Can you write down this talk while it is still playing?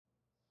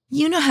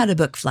You know how to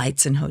book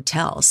flights and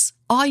hotels.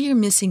 All you're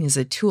missing is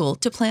a tool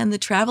to plan the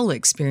travel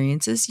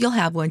experiences you'll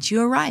have once you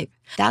arrive.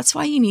 That's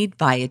why you need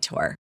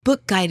Viator.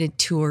 Book guided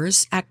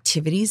tours,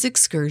 activities,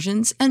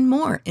 excursions, and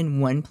more in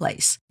one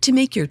place to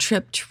make your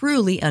trip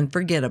truly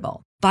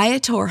unforgettable.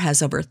 Viator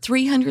has over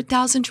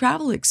 300,000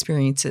 travel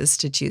experiences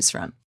to choose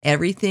from.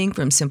 Everything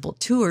from simple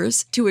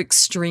tours to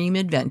extreme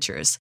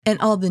adventures and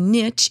all the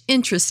niche,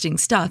 interesting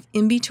stuff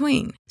in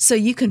between. So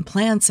you can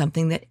plan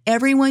something that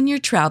everyone you're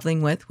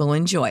traveling with will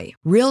enjoy.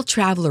 Real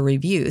traveler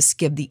reviews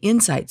give the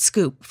inside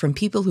scoop from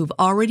people who've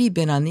already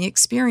been on the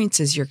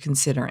experiences you're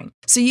considering.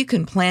 So you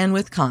can plan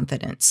with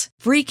confidence.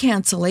 Free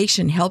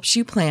cancellation helps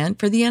you plan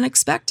for the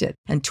unexpected.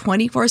 And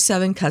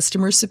 24/7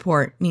 customer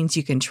support means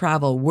you can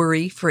travel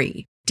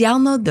worry-free.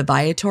 Download the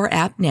Viator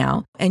app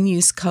now and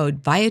use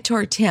code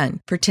Viator10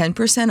 for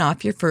 10%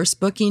 off your first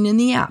booking in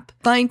the app.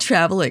 Find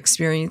travel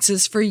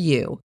experiences for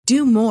you.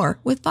 Do more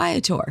with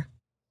Viator.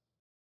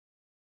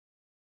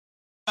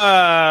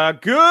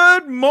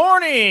 Good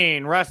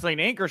morning, Wrestling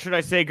Inc., or should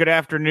I say good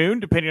afternoon,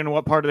 depending on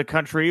what part of the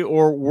country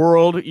or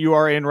world you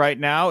are in right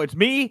now. It's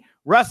me,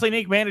 Wrestling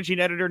Inc. managing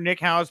editor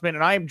Nick Hausman,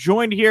 and I am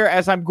joined here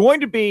as I'm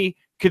going to be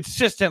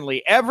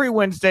consistently every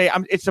Wednesday.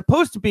 It's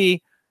supposed to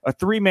be a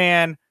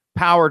three-man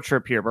power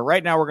trip here, but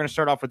right now we're going to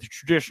start off with the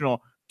traditional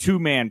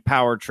two-man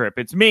power trip.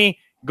 It's me,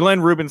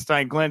 Glenn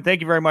Rubenstein. Glenn, thank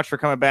you very much for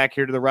coming back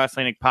here to the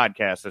Wrestling Inc.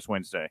 podcast this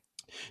Wednesday.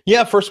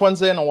 Yeah, first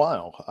Wednesday in a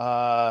while.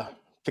 I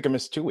think I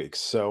missed 2 weeks.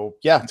 So,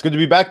 yeah, it's good to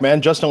be back,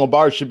 man. Justin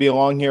LaBar should be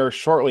along here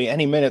shortly,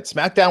 any minute.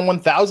 SmackDown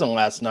 1000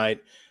 last night.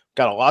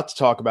 Got a lot to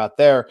talk about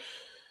there.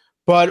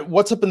 But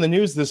what's up in the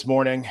news this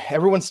morning?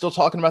 Everyone's still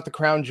talking about the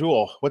crown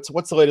jewel. What's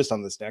the latest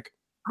on this, Nick?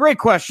 Great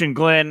question,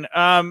 Glenn.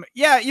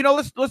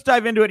 Let's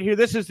dive into it here.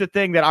 This is the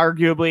thing that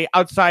arguably,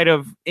 outside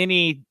of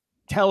any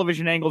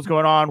television angles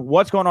going on,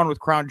 what's going on with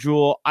Crown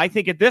Jewel? I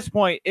think at this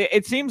point,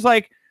 it seems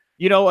like,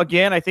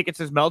 again, I think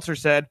it's as Meltzer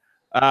said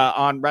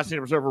on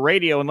Wrestling Observer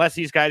Radio, unless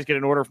these guys get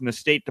an order from the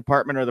State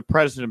Department or the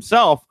president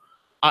himself,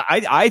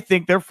 I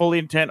think they're fully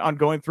intent on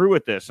going through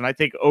with this. And I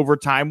think over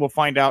time, we'll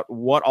find out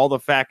what all the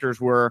factors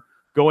were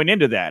going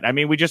into that. I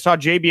mean, we just saw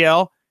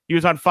JBL. He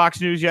was on Fox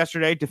News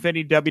yesterday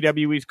defending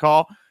WWE's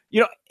call.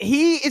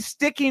 He is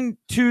sticking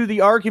to the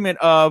argument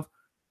of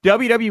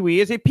WWE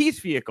is a peace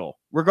vehicle.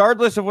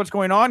 Regardless of what's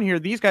going on here,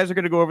 these guys are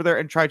going to go over there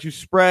and try to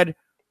spread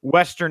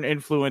Western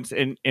influence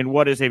in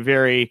what is a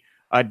very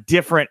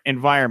different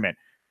environment.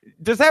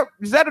 Is that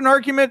an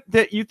argument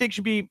that you think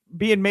should be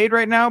being made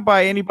right now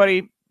by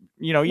anybody?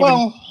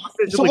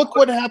 So look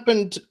what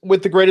happened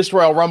with the Greatest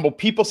Royal Rumble.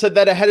 People said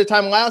that ahead of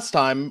time last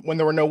time when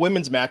there were no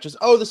women's matches.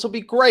 Oh, this will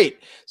be great.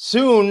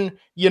 Soon,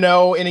 in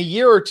a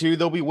year or two,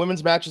 there'll be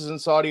women's matches in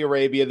Saudi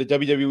Arabia. The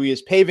WWE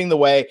is paving the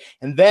way.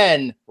 And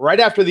then right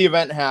after the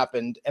event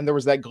happened, and there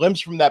was that glimpse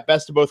from that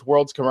Best of Both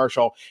Worlds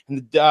commercial,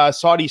 and the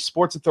Saudi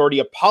Sports Authority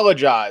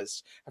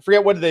apologized. I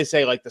forget, what did they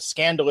say? Like the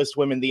scandalous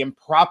women, the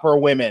improper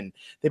women.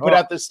 They put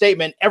out this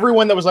statement.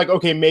 Everyone that was like,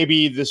 okay,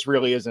 maybe this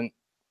really isn't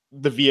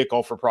the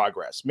vehicle for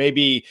progress.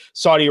 Maybe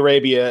Saudi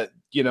Arabia,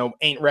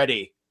 ain't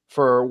ready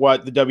for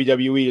what the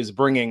WWE is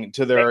bringing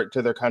to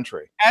their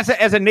country. As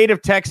a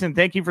native Texan,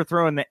 thank you for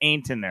throwing the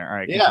ain't in there. All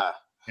right.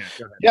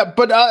 Yeah.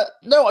 But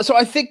no. So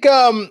I think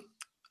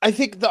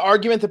the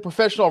argument that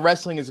professional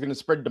wrestling is going to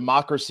spread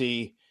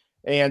democracy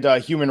and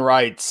human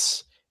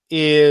rights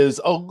is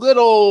a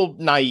little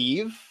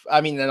naive.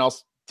 I mean,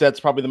 that's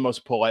probably the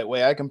most polite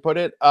way I can put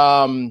it.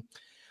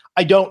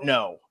 I don't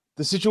know.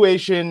 The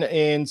situation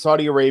in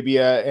Saudi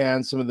Arabia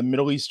and some of the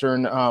Middle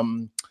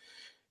Eastern,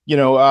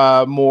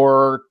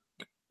 more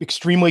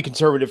extremely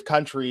conservative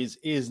countries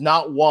is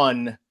not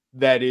one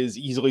that is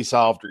easily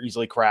solved or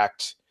easily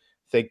cracked.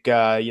 I think,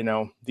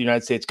 the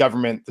United States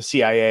government, the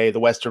CIA,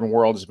 the Western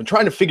world has been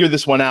trying to figure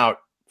this one out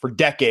for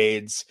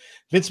decades.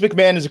 Vince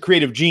McMahon is a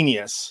creative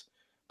genius,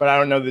 but I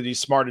don't know that he's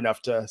smart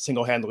enough to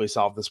single-handedly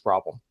solve this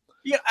problem.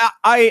 Yeah,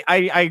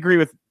 I agree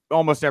with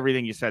almost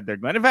everything you said there,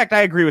 Glenn. In fact,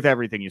 I agree with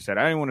everything you said.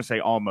 I don't want to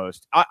say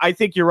almost. I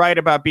think you're right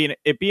about being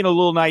a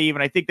little naive,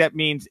 and I think that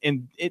means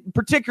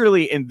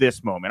particularly in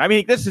this moment. I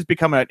mean, this has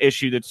become an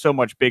issue that's so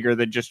much bigger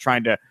than just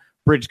trying to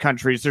bridge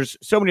countries. There's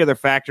so many other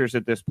factors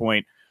at this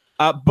point.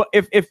 But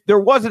if there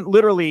wasn't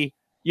literally,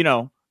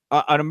 an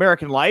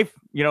American life,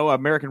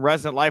 American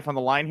resident life on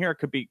the line here,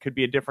 it could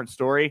be a different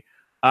story.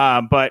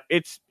 But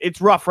it's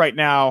rough right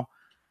now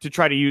to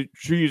try to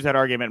use that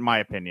argument, in my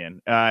opinion.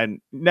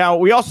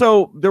 Now,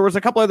 there was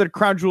a couple other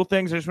Crown Jewel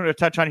things I just wanted to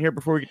touch on here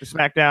before we get to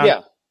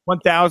SmackDown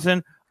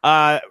 1000.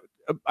 I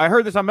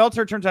heard this on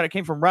Meltzer. Turns out it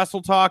came from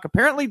Wrestle Talk.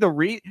 Apparently the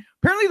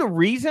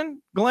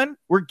reason, Glenn,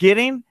 we're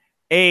getting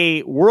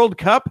a World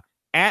Cup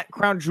at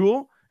Crown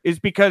Jewel is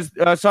because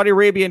Saudi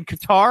Arabia and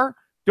Qatar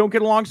don't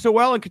get along so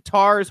well, and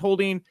Qatar is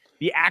holding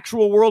the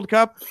actual World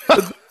Cup.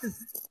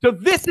 So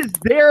this is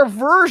their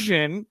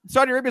version.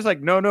 Saudi Arabia's like,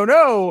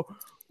 no.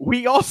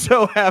 We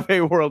also have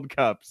a World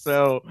Cup.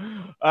 So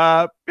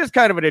just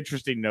kind of an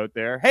interesting note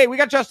there. Hey, we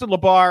got Justin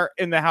LaBar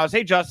in the house.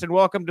 Hey, Justin,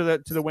 welcome to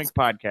the Wink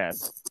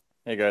podcast.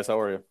 Hey, guys. How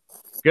are you?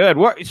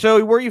 Good.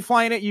 So where are you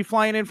flying in? You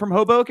flying in from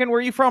Hoboken? Where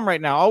are you from right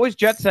now? Always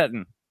jet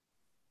setting.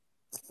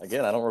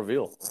 Again, I don't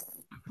reveal.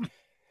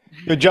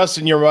 Yo,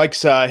 Justin, your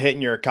mic's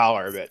hitting your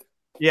collar a bit.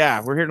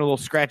 Yeah, we're hearing a little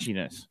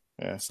scratchiness.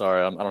 Yeah,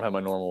 sorry, I don't have my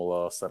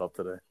normal setup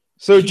today.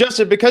 So,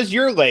 Justin, because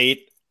you're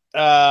late,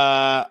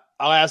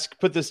 I'll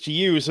put this to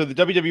you. So the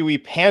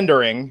WWE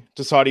pandering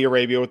to Saudi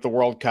Arabia with the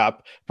World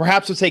Cup,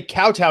 perhaps would say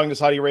kowtowing to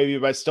Saudi Arabia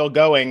by still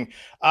going.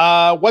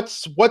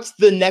 What's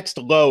the next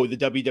low the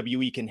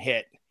WWE can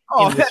hit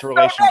in this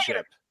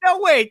relationship? No,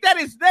 wait, that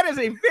is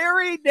a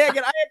very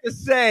negative. I have to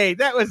say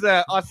that was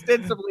a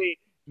ostensibly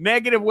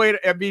negative way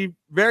to be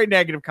very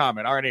negative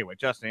comment. All right, anyway,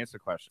 Justin, answer the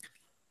question.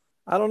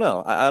 I don't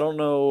know. I don't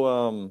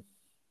know.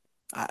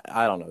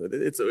 I don't know.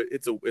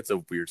 It's a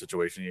weird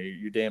situation.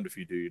 You're damned if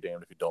you do, you're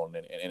damned if you don't.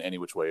 In any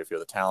which way, if you're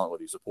the talent,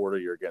 whether you support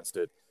it, you're against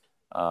it.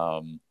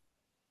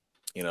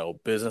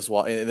 Business.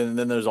 And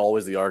then there's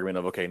always the argument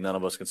of, okay, none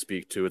of us can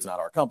speak to. It's not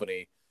our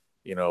company.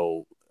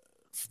 From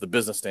the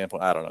business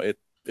standpoint, I don't know.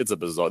 It's a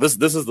bizarre. This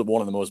is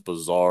one of the most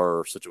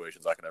bizarre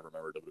situations I can ever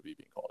remember WWE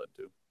being called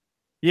into.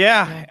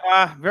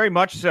 Yeah, very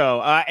much so.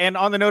 And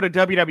on the note of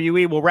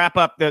WWE, we'll wrap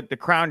up the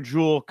Crown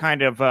Jewel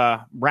kind of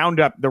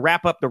roundup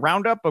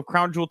of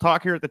Crown Jewel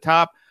talk here at the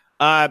top.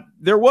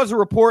 There was a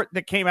report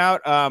that came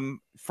out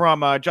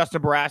from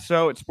Justin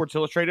Barrasso at Sports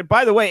Illustrated.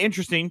 By the way,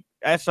 interesting,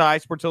 SI,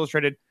 Sports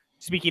Illustrated,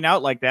 speaking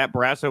out like that,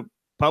 Barrasso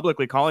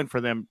publicly calling for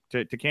them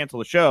to cancel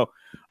the show,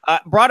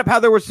 brought up how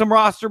there were some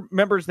roster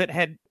members that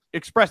had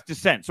expressed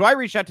dissent. So I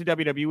reached out to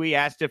WWE,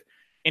 asked if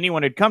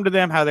anyone had come to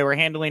them, how they were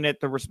handling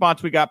it. The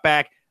response we got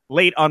back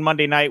late on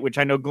Monday night, which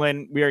I know,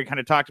 Glenn, we already kind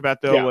of talked about,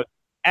 though. Yeah.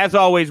 As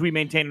always, we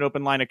maintain an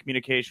open line of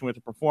communication with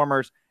the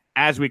performers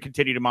as we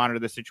continue to monitor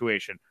the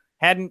situation.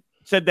 Hadn't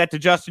said that to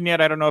Justin yet.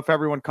 I don't know if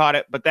everyone caught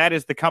it, but that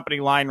is the company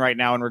line right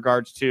now in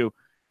regards to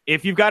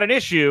if you've got an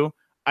issue,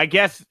 I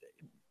guess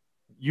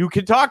you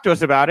can talk to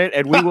us about it,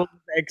 and we will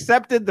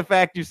accepted the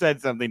fact you said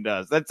something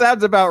does. That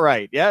sounds about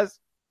right, yes?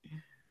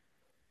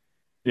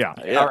 Yeah.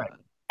 All right.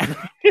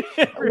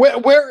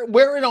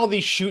 where in all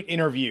these shoot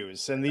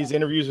interviews and these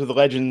interviews with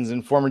legends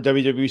and former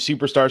WWE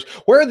superstars,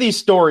 where are these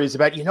stories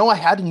about, I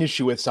had an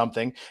issue with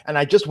something and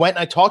I just went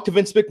and I talked to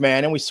Vince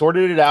McMahon and we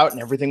sorted it out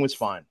and everything was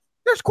fine?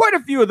 There's quite a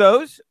few of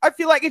those. I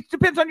feel like it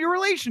depends on your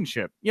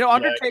relationship.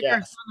 Undertaker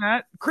has done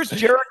that. Chris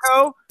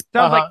Jericho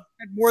sounds like he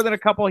had more than a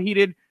couple of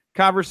heated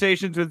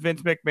conversations with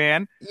Vince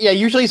McMahon. Yeah,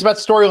 usually it's about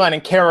storyline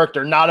and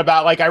character, not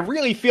about I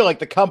really feel like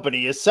the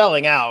company is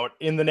selling out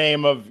in the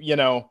name of,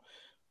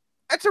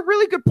 That's a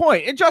really good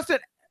point. And Justin,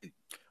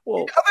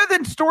 other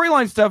than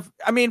storyline stuff,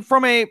 I mean,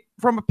 from a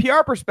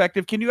PR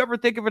perspective, can you ever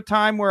think of a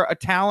time where a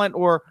talent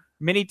or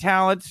many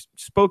talents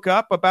spoke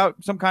up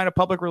about some kind of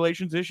public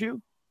relations issue?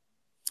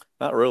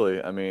 Not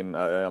really. I mean,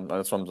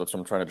 that's what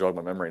I'm trying to jog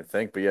my memory and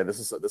think. But yeah, this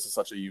is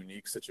such a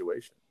unique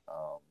situation.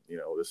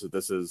 This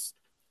is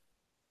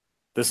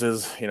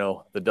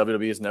the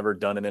WWE has never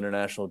done an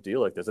international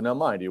deal like this. And now,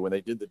 mind you, when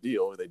they did the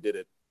deal, they did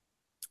it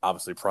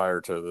obviously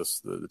prior to this,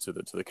 to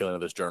the killing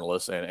of this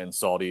journalist, and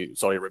Saudi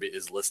Arabia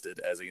is listed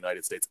as a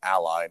United States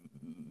ally.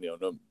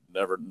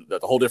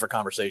 That's a whole different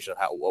conversation of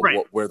how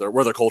where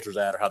their culture's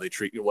at or how they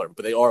treat whatever.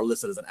 But they are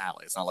listed as an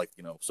ally. It's not like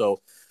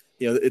so.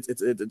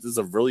 It's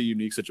a really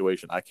unique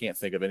situation. I can't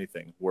think of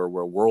anything where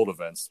world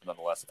events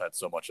nonetheless have had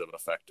so much of an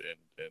effect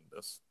in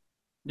this.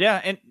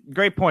 Yeah, and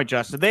great point,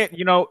 Justin.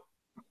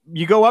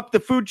 You go up the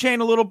food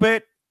chain a little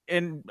bit,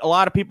 and a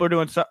lot of people are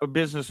doing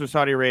business with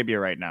Saudi Arabia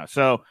right now.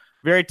 So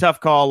very tough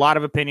call. A lot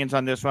of opinions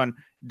on this one.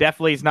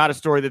 Definitely is not a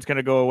story that's going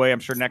to go away. I'm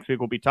sure next week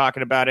we'll be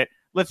talking about it.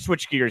 Let's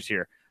switch gears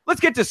here. Let's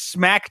get to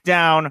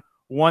SmackDown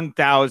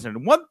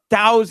 1000.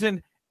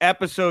 1000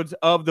 episodes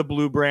of the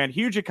Blue Brand.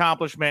 Huge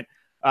accomplishment.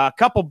 A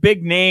couple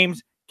big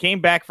names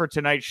came back for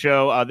tonight's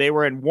show. They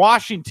were in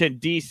Washington,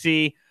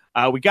 D.C.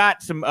 We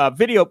got some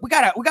video. We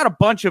got a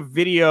bunch of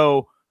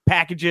video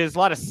packages, a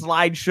lot of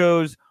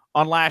slideshows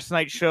on last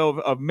night's show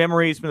of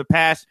memories from the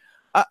past.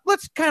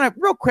 Let's kind of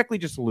real quickly,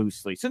 just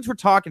loosely, since we're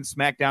talking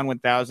SmackDown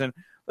 1000,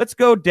 let's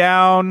go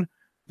down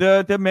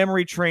the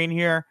memory train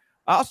here.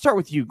 I'll start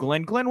with you,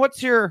 Glenn. Glenn,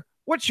 what's your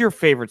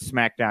favorite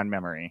SmackDown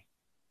memory?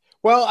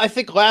 Well, I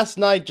think last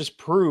night just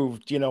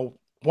proved,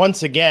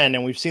 once again,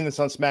 and we've seen this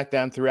on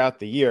SmackDown throughout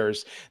the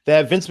years,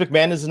 that Vince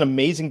McMahon is an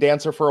amazing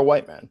dancer for a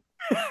white man.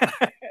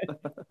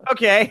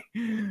 Okay.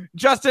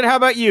 Justin, how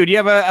about you? Do you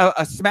have a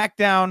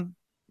SmackDown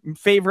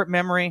favorite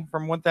memory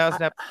from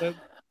 1000 episodes?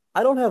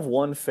 I don't have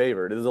one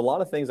favorite. There's a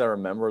lot of things I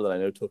remember that I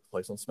know took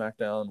place on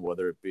SmackDown,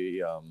 whether it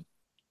be,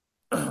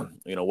 they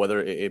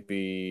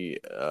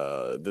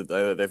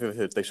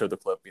showed the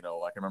clip, I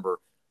can remember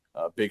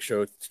Big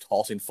Show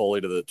tossing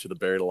Foley to the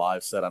Buried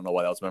Alive set. I don't know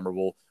why that was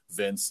memorable.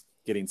 Vince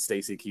getting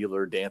Stacy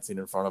Keibler dancing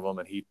in front of him,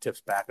 and he tips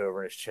back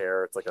over in his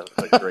chair. It's like a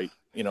great,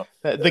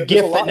 the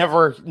gift that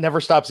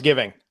never stops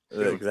giving.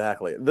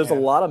 Exactly. There's a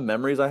lot of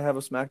memories I have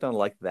of SmackDown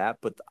like that,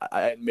 but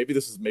maybe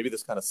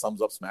this kind of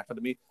sums up SmackDown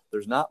to me.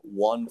 There's not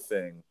one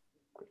thing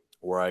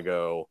where I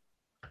go,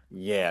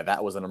 Yeah,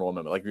 that was an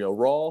enrollment. Like,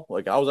 Raw,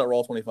 like I was at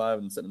Raw 25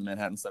 and sitting in the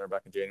Manhattan Center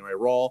back in January.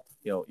 Raw,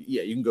 yeah,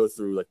 you can go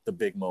through like the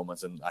big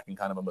moments and I can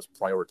kind of almost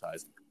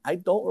prioritize. I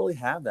don't really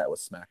have that with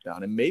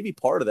SmackDown. And maybe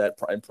part of that,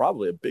 and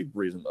probably a big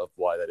reason of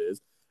why that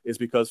is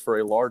because for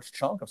a large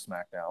chunk of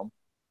SmackDown,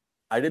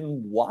 I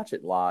didn't watch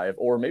it live,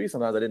 or maybe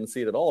sometimes I didn't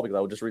see it at all because I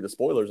would just read the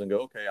spoilers and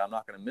go, okay, I'm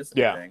not going to miss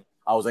anything.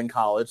 Yeah. I was in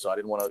college, so I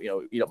didn't want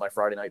to, eat up my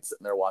Friday night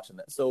sitting there watching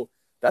that. So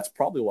that's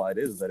probably why it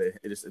is that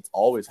it's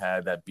always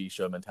had that B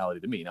show mentality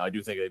to me. Now, I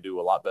do think they do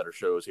a lot better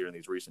shows here in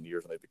these recent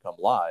years when they become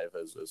live,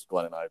 as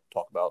Glenn and I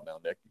talk about now,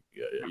 Nick,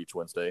 each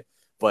Wednesday.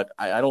 But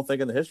I don't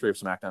think in the history of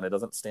SmackDown it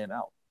doesn't stand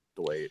out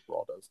the way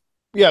Raw does.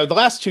 Yeah, the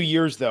last 2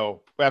 years,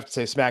 though, I have to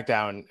say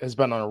SmackDown has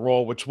been on a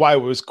roll, which why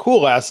it was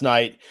cool last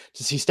night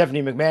to see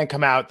Stephanie McMahon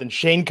come out, then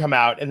Shane come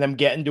out, and them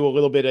get into a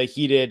little bit of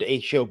heated A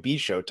show, B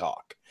show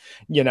talk.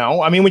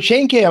 I mean, when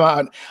Shane came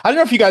out, I don't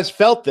know if you guys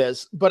felt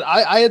this, but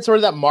I had sort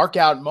of that mark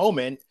out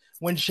moment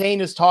when Shane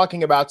is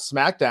talking about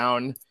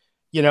SmackDown,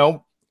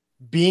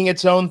 being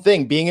its own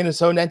thing, being in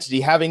its own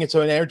entity, having its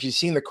own energy,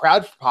 seeing the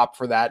crowd pop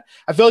for that.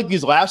 I feel like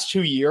these last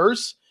 2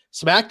 years,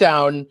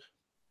 SmackDown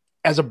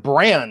as a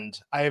brand,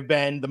 I have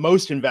been the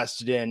most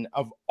invested in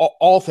of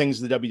all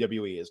things the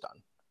WWE has done.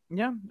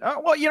 Yeah.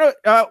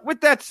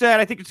 With that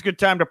said, I think it's a good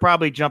time to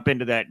probably jump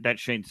into that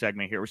Shane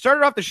segment here. We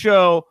started off the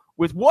show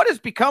with what has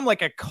become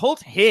like a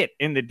cult hit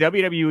in the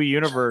WWE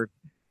universe.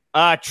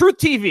 Truth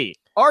TV,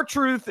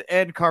 R-Truth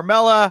and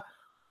Carmella.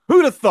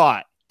 Who'd have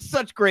thought?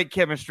 Such great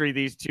chemistry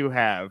these two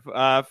have.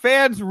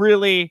 Fans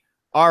really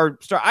are.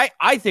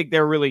 I think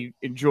they're really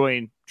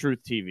enjoying Truth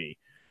TV.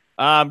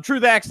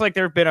 Truth acts like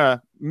there have been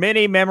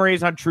many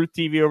memories on Truth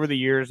TV over the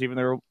years, even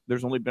though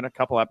there's only been a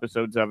couple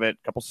episodes of it,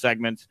 a couple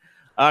segments.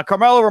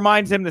 Carmelo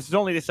reminds him this is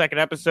only the second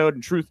episode,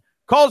 and Truth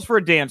calls for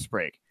a dance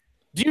break.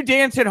 Do you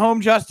dance at home,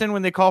 Justin,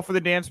 when they call for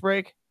the dance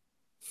break?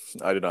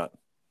 I do not.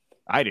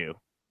 I do.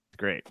 It's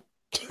great.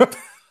 I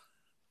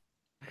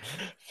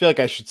feel like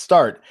I should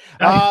start.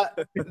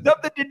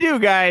 Something to do,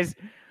 guys.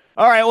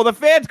 All right, well, the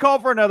fans call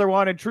for another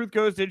one, and Truth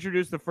goes to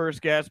introduce the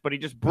first guest, but he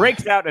just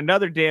breaks out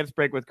another dance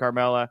break with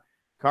Carmella.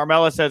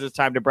 Carmella says it's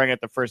time to bring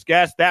out the first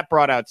guest. That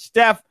brought out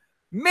Steph.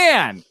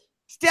 Man,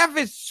 Steph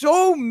is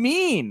so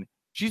mean.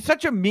 She's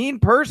such a mean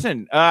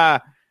person.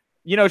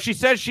 She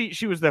says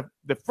she was the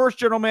first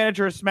general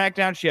manager of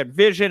SmackDown. She had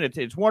vision.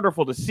 It's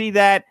wonderful to see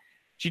that.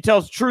 She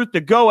tells Truth to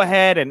go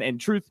ahead,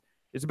 and Truth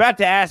is about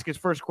to ask his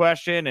first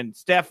question, and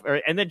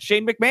then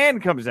Shane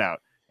McMahon comes out,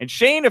 and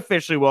Shane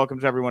officially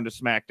welcomes everyone to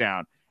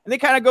SmackDown. And they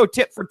kind of go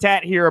tit for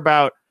tat here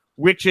about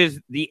which is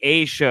the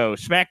A show,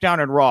 SmackDown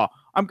and Raw.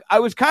 I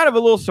was kind of a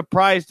little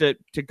surprised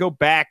to go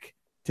back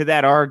to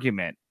that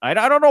argument. I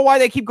don't know why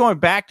they keep going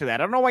back to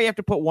that. I don't know why you have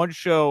to put one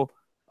show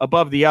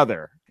above the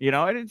other.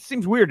 It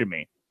seems weird to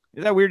me.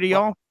 Is that weird to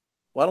y'all?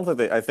 Well, I don't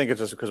think I think it's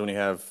just because when you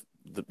have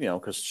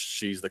because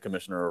she's the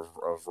commissioner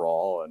of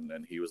Raw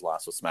and he was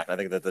last with SmackDown. I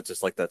think that's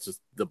just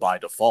the by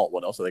default.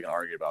 What else are they going to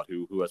argue about?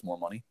 Who has more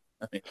money?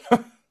 I mean,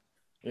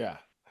 yeah.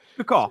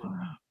 Good call.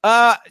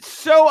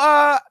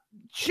 So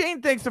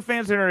Shane thanks the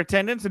fans in her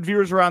attendance and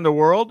viewers around the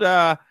world.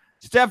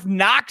 Steph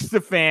knocks the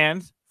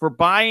fans for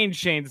buying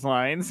Shane's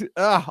lines.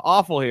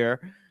 Awful here.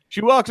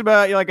 She walks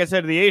about, like I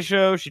said, to the A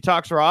show. She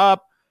talks her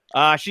up.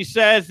 She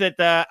says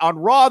that on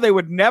Raw, they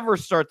would never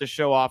start the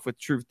show off with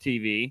Truth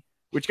TV,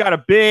 which got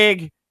a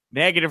big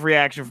negative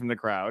reaction from the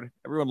crowd.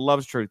 Everyone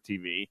loves Truth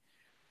TV.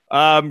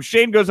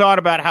 Shane goes on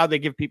about how they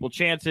give people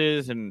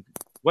chances and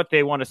what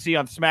they want to see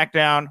on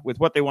SmackDown with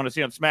what they want to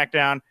see on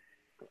SmackDown.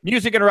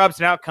 Music interrupts,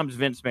 and out comes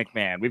Vince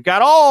McMahon. We've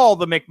got all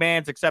the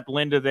McMahons except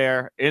Linda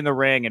there in the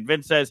ring, and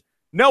Vince says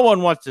no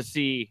one wants to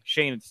see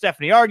Shane and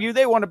Stephanie argue.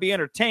 They want to be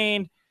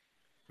entertained.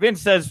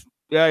 Vince says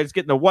he's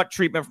getting the what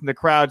treatment from the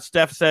crowd.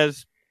 Steph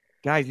says,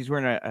 guys, he's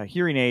wearing a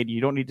hearing aid.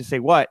 You don't need to say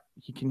what.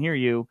 He can hear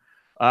you.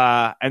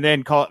 And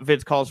then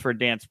Vince calls for a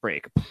dance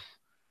break.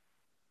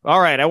 All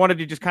right, I wanted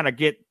to just kind of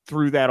get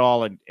through that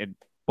all and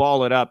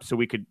ball it up so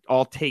we could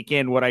all take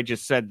in what I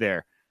just said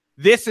there.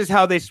 This is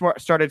how they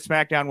started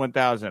SmackDown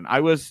 1000.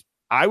 I was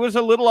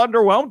a little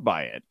underwhelmed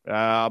by it.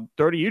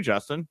 Throw to you,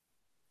 Justin.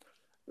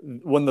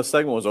 When the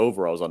segment was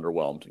over, I was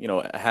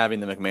underwhelmed. Having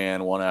the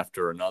McMahon one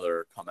after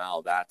another come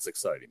out, that's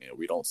exciting.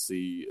 We don't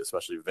see,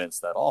 especially Vince,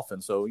 that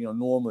often. So,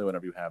 normally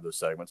whenever you have those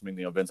segments,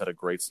 Vince had a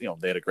great,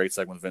 they had a great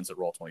segment with Vince at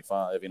Raw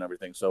 25 and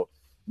everything. So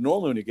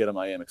normally when you get them,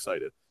 I am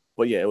excited.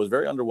 But yeah, it was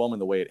very underwhelming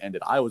the way it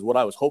ended. What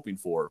I was hoping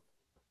for,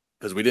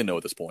 because we didn't know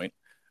at this point,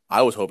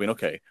 I was hoping,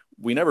 okay,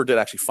 we never did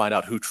actually find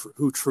out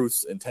who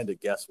Truth's intended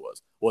guest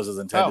was. Was his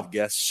intended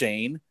guest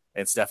Shane?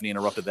 And Stephanie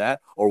interrupted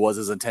that, or was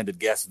his intended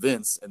guest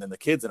Vince, and then the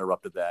kids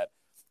interrupted that?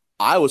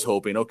 I was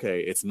hoping, okay,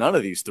 it's none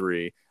of these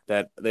three,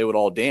 that they would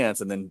all dance,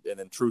 and then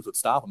Truth would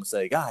stop them and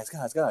say, guys,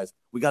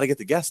 we got to get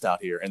the guest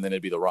out here, and then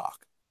it'd be The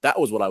Rock. That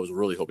was what I was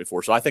really hoping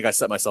for. So I think I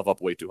set myself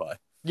up way too high.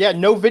 Yeah,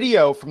 no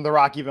video from The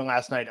Rock even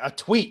last night. A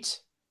tweet.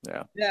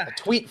 Yeah, a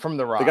tweet from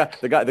The Rock.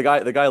 The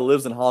guy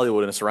lives in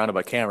Hollywood and is surrounded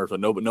by cameras,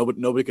 but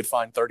nobody could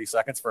find 30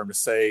 seconds for him to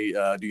say,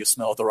 "Do you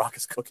smell what The Rock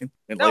is cooking?"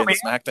 and lay the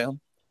SmackDown.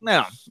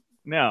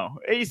 No.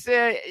 He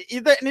said,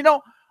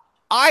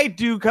 I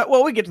do.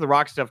 Well, we get to the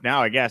Rock stuff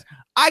now, I guess.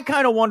 I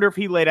kind of wonder if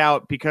he laid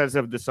out because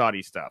of the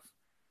Saudi stuff.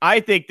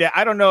 I think that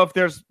I don't know if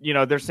there's,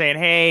 they're saying,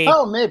 hey,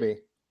 maybe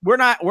we're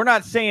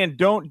not saying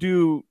don't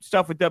do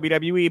stuff with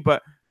WWE,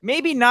 but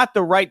maybe not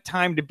the right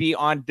time to be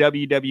on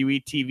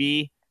WWE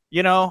TV.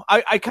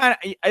 I kind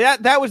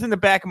of that was in the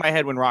back of my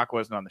head when Rock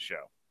wasn't on the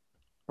show,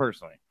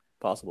 personally.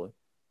 Possibly.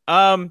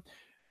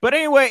 But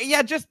anyway,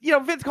 yeah, just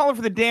Vince calling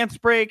for the dance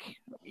break.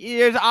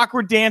 There's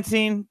awkward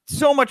dancing,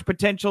 so much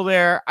potential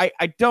there.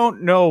 I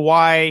don't know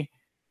why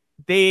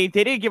they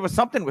didn't give us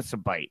something with some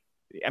bite.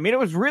 I mean, it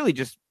was really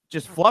just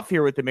fluff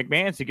here with the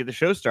McMahons to get the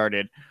show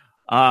started.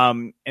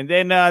 And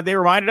then they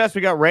reminded us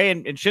we got Rey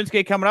and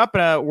Shinsuke coming up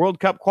in a World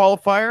Cup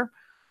qualifier.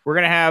 We're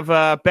going to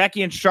have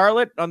Becky and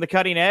Charlotte on the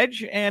cutting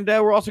edge, and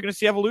we're also going to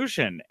see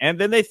Evolution. And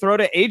then they throw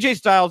to AJ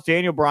Styles,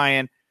 Daniel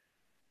Bryan,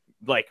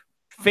 like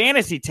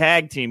fantasy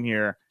tag team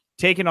here,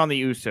 taking on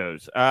the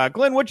Usos.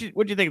 Glenn, what'd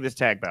you think of this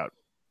tag bout?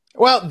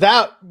 Well,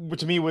 that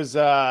to me was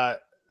the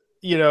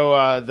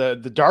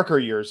darker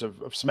years of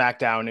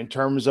SmackDown in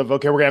terms of,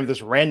 okay, we're gonna have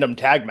this random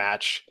tag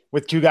match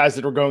with two guys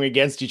that were going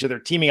against each other,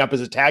 teaming up as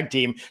a tag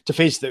team to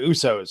face the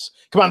Usos.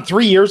 Come on,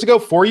 4 years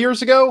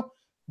ago,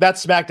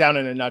 that's SmackDown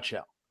in a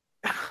nutshell.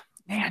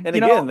 Man, and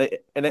again,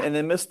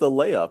 they missed the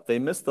layup. They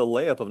missed the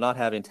layup of not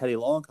having Teddy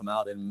Long come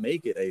out and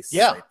make it a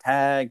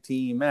tag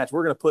team match.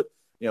 We're gonna put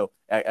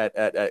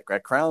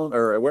at Crown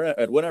or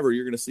whenever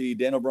you're going to see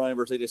Daniel Bryan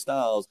versus AJ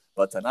Styles,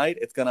 but tonight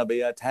it's going to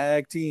be a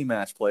tag team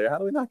match. Player, how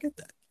do we not get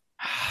that?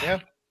 Yeah,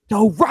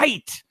 so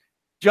right,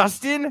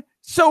 Justin,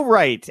 so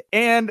right,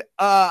 and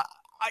I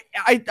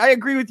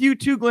agree with you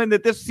too, Glenn,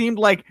 that this seemed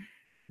like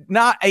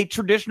not a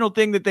traditional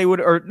thing that they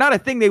would, or not a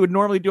thing they would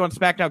normally do on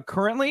SmackDown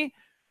currently.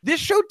 This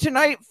show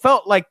tonight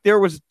felt like there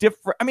was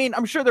different. I mean,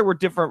 I'm sure there were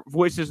different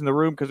voices in the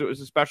room because it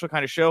was a special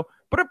kind of show,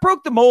 but it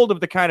broke the mold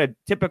of the kind of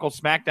typical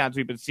SmackDowns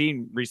we've been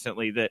seeing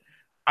recently that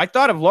I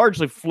thought have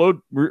largely flowed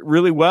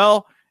really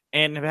well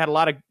and have had a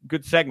lot of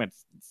good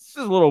segments. This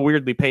is a little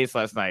weirdly paced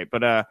last night,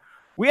 but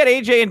we had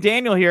AJ and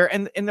Daniel here,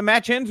 and the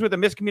match ends with a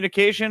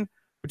miscommunication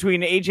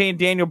between AJ and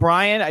Daniel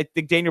Bryan. I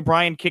think Daniel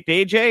Bryan kicked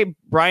AJ.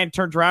 Bryan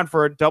turns around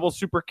for a double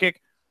super kick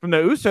from the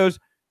Usos,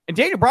 and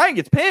Daniel Bryan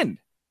gets pinned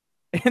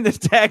in this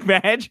tag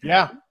match.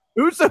 Yeah.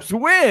 Usos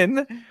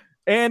win.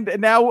 And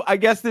now I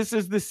guess this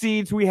is the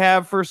seeds we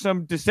have for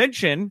some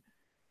dissension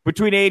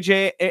between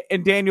AJ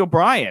and Daniel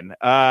Bryan.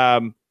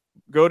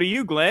 Go to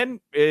you,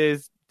 Glenn.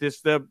 Is this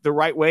the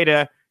right way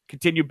to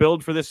continue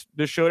build for this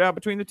showdown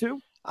between the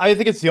two? I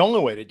think it's the only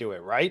way to do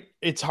it, right?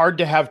 It's hard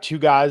to have two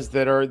guys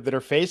that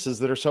are faces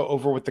that are so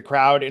over with the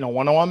crowd in a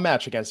one-on-one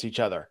match against each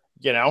other.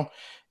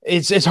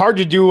 It's hard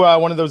to do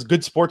one of those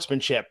good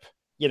sportsmanship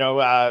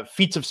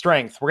feats of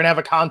strength. We're going to have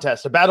a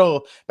contest, a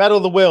battle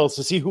of the wills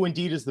to see who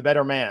indeed is the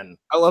better man.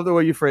 I love the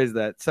way you phrase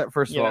that.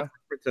 First of all,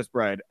 Princess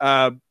Bride.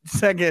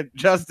 Second,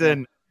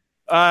 Justin,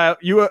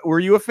 were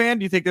you a fan?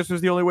 Do you think this was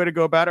the only way to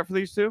go about it for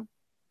these two?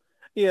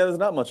 Yeah, there's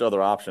not much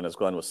other option, as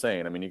Glenn was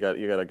saying. I mean, you got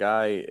a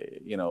guy,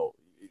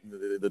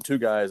 the two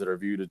guys that are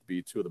viewed to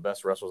be two of the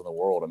best wrestlers in the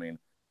world. I mean,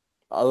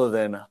 other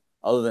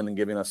than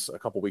giving us a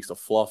couple weeks of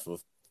fluff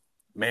of,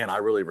 man, I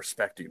really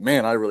respect you.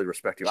 Man, I really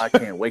respect you. I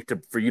can't wait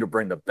for you to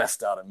bring the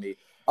best out of me.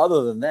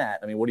 Other than that,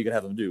 I mean, what are you going to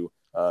have them do?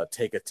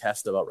 Take a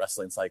test about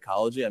wrestling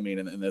psychology? I mean,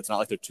 and it's not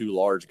like they're two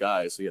large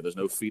guys. So, yeah, there's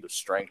no feat of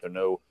strength or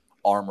no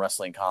arm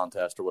wrestling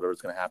contest or whatever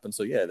is going to happen.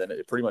 So, yeah, then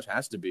it pretty much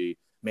has to be,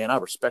 man, I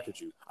respected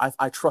you.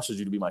 I trusted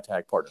you to be my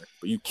tag partner,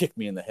 but you kicked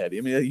me in the head.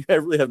 I mean, you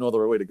really have no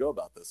other way to go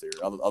about this here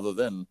other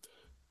than,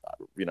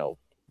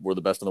 we're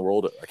the best in the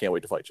world. I can't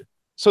wait to fight you.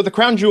 So the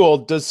crown jewel,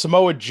 does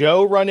Samoa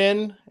Joe run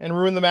in and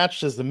ruin the match?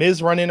 Does The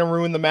Miz run in and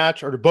ruin the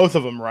match? Or do both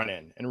of them run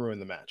in and ruin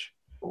the match?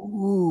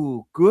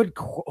 Ooh, good.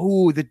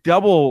 Ooh, the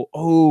double.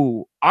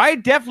 Oh, I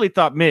definitely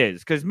thought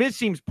Miz because Miz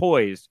seems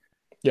poised.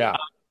 Yeah.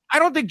 I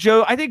don't think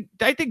Joe. I think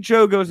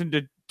Joe goes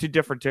into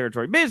different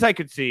territory. Miz, I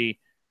could see.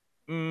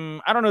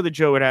 I don't know that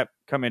Joe would have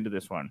come into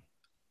this one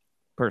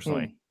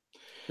personally.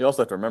 You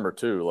also have to remember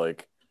too,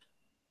 like,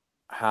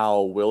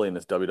 how willing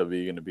is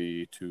WWE going to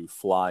be to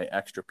fly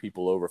extra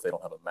people over if they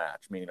don't have a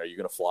match? Meaning, are you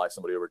going to fly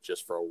somebody over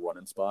just for a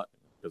running spot?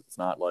 Because it's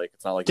not like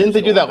didn't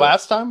they do that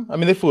last time? I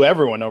mean, they flew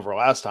everyone over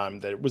last time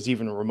that was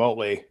even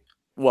remotely.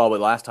 Well, but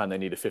last time they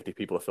needed 50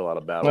 people to fill out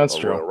a battle. That's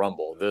true. Royal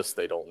Rumble. This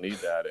they don't need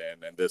that,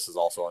 and this is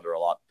also under a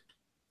lot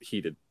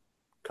heated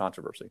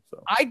controversy.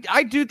 So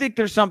I do think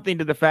there's something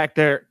to the fact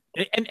there,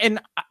 and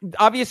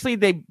obviously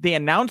they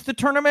announced the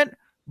tournament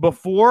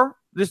before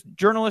this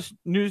journalist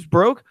news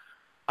broke.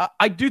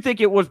 I do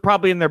think it was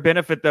probably in their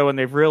benefit, though, and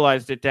they've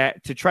realized it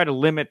to try to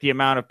limit the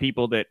amount of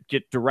people that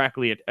get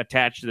directly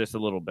attached to this a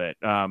little bit.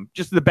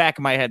 Just in the back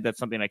of my head, that's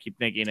something I keep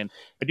thinking. And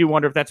I do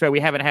wonder if that's why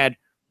we haven't had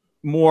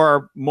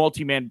more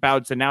multi-man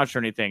bouts announced or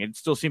anything. It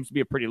still seems to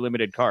be a pretty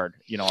limited card,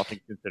 all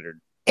things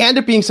considered. And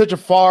it being such a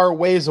far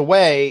ways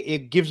away,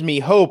 it gives me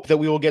hope that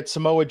we will get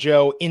Samoa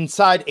Joe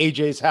inside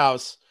AJ's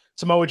house,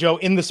 Samoa Joe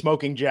in the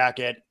smoking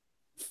jacket,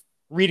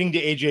 reading to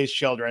AJ's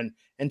children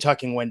and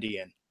tucking Wendy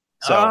in.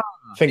 So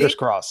fingers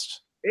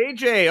crossed.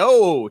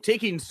 AJ,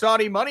 taking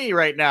Saudi money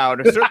right now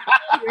to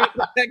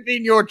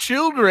protecting your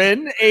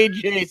children,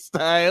 AJ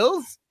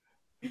Styles.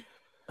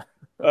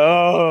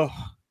 Oh,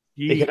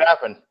 it could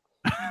happen.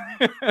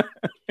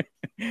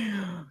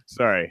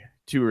 Sorry,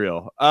 too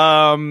real.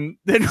 Then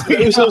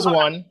Usos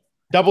won.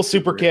 Double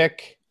super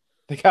kick.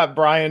 They got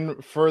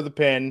Brian for the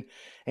pin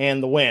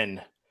and the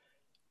win.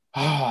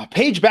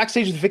 Paige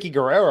backstage with Vicky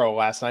Guerrero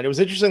last night. It was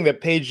interesting that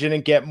Paige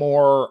didn't get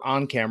more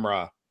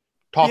on-camera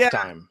talk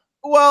time.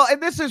 Well,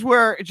 and this is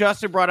where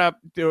Justin brought up,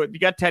 you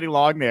got Teddy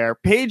Long there.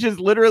 Paige is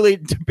literally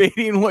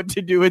debating what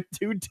to do with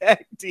 2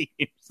 tag teams.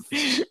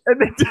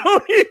 And they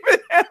don't even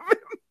have him.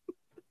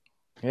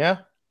 Yeah.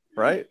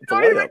 Right? They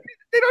don't even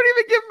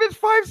give him his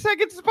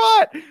 5-second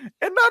spot.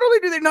 And not only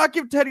do they not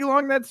give Teddy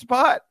Long that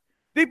spot,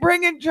 they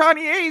bring in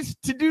Johnny Ace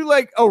to do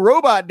like a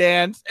robot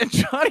dance. And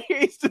Johnny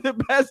Ace, to the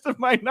best of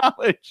my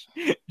knowledge,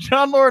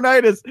 John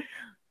Laurinaitis,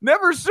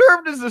 never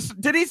served as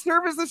did he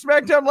serve as the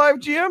SmackDown Live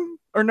GM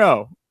or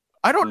no?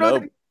 I don't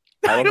know.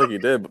 I don't think he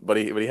did, but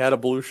he had a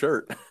blue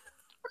shirt.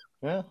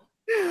 Yeah.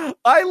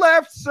 I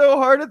laughed so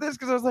hard at this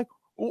because I was like,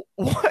 what?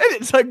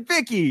 It's like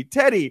Vicky,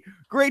 Teddy,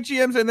 great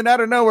GMs, and then out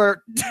of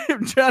nowhere,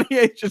 Johnny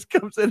Ace just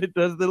comes in and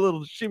does the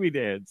little shimmy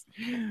dance.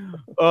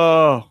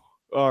 Oh,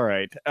 all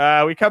right.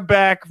 We come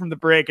back from the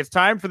break. It's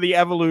time for the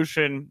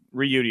Evolution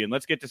reunion.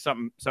 Let's get to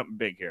something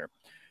big here.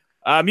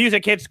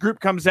 Music hits,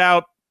 group comes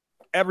out.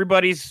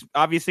 Everybody's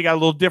obviously got a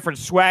little different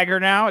swagger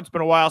now. It's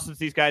been a while since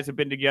these guys have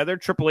been together.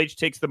 Triple H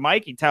takes the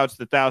mic. He touts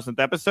the 1,000th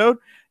episode.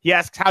 He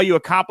asks how you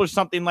accomplish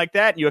something like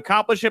that. And you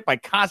accomplish it by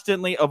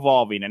constantly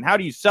evolving. And how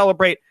do you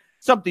celebrate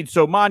something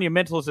so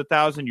monumental as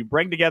 1,000? You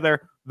bring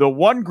together the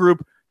one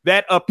group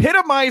that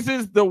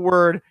epitomizes the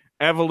word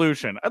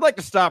evolution. I'd like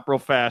to stop real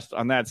fast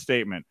on that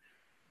statement.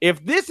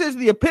 If this is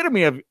the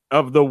epitome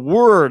of the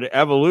word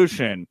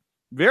evolution,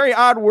 very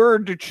odd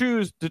word to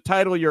choose to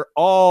title your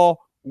all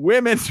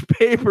women's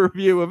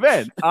pay-per-view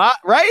event,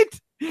 right?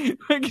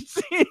 Like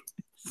it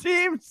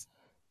seems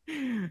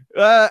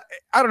I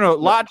don't know,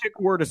 logic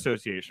word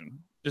association.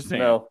 Just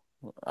saying. No,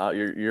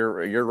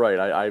 you're right.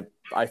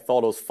 I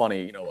thought it was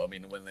funny. You know, I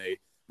mean, when they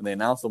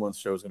announced the women's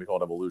show was going to be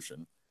called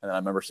Evolution, and then I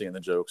remember seeing the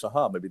jokes.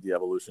 Maybe the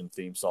Evolution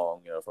theme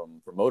song, you know,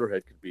 from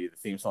Motorhead could be the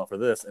theme song for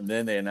this. And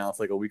then they announced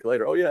like a week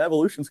later, oh yeah,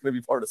 Evolution's going to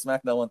be part of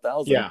SmackDown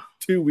 1000. Yeah.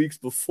 2 weeks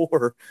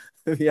before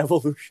the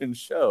Evolution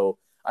show.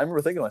 I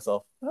remember thinking to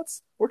myself,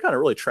 we're kind of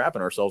really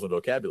trapping ourselves in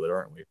vocabulary,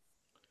 aren't we?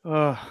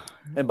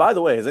 And by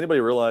the way, has anybody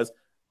realized?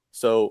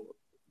 So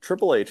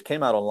Triple H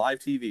came out on live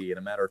TV in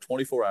a matter of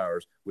 24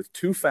 hours with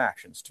 2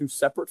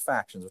 separate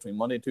factions between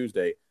Monday and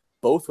Tuesday,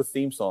 both with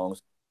theme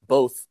songs,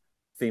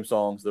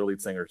 their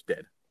lead singers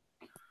dead.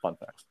 Fun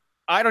facts.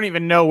 I don't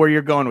even know where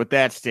you're going with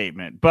that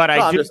statement, but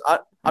I'm just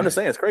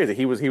saying it's crazy.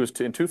 He was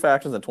in 2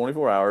 factions in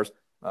 24 hours,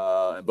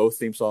 and both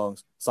theme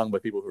songs sung by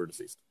people who are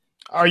deceased.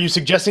 Are you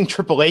suggesting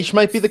Triple H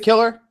might be the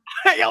killer?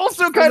 I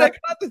also kind of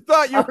got the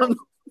thought you were.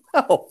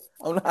 No,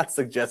 I'm not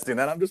suggesting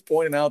that. I'm just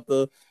pointing out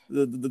the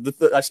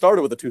I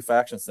started with the 2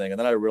 factions thing, and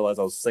then I realized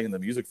I was singing the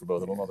music for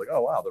both of them. I was like,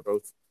 oh wow, they're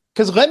both.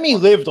 Because Let Me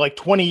lived like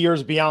 20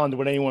 years beyond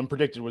what anyone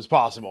predicted was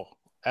possible.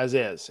 As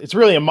is, it's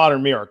really a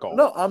modern miracle.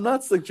 No, I'm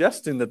not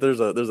suggesting that there's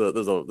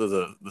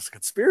this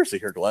conspiracy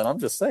here, Glenn. I'm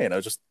just saying. I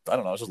was just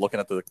looking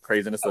at the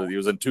craziness that he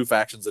was in 2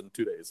 factions in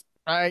 2 days.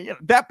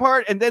 That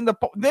part, and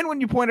then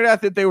when you pointed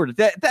out that they were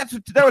that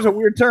was a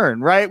weird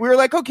turn, right? We were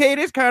like, okay, it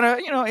is kind of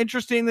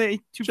interesting that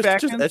 2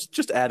 factions. That's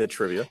just added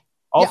trivia.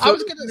 Also, I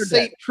was going to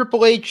say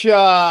Triple H.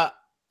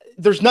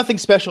 There's nothing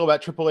special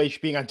about Triple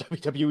H being on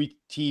WWE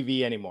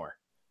TV anymore.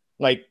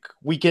 Like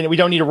we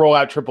don't need to roll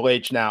out Triple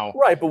H now.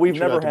 Right, but we've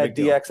never had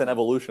DX and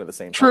Evolution at the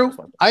same time.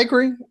 True. I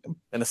agree.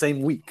 In the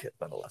same week,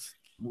 nonetheless.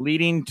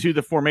 Leading to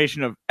the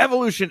formation of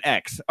Evolution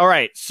X. All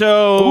right,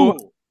 so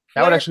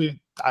that would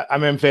actually,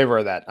 I'm in favor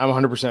of that. I'm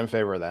 100% in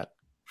favor of that.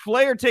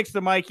 Flair takes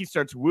the mic. He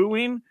starts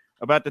wooing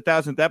about the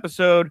 1,000th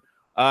episode.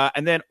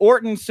 And then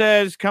Orton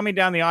says, coming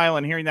down the aisle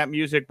and hearing that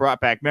music brought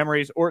back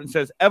memories. Orton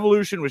says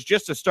Evolution was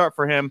just a start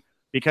for him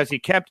because he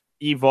kept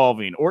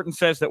evolving. Orton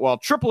says that while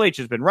Triple H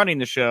has been running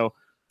the show,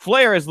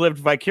 Flair has lived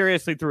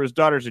vicariously through his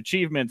daughter's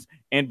achievements,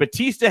 and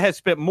Batista has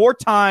spent more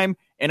time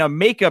in a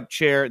makeup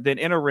chair than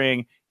in a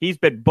ring. He's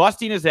been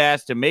busting his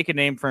ass to make a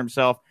name for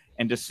himself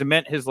and to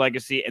cement his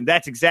legacy, and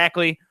that's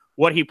exactly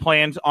what he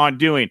plans on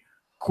doing.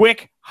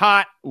 Quick,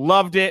 hot,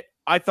 loved it.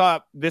 I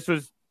thought this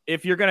was,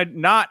 if you're going to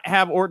not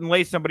have Orton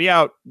lay somebody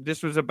out,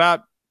 this was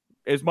about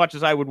as much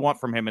as I would want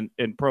from him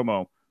in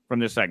promo from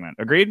this segment.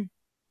 Agreed?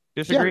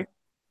 Disagree?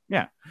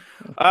 Yeah.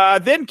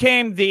 Then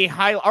came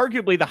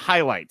arguably the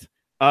highlight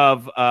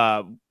of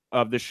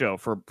the show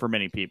for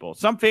many people.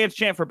 Some fans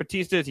chant for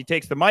Batista as he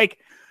takes the mic.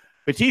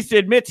 Batista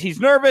admits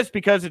he's nervous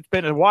because it's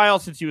been a while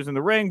since he was in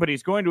the ring, but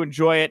he's going to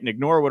enjoy it and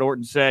ignore what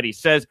Orton said. He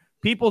says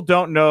people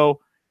know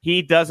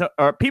he doesn't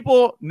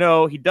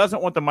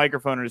want the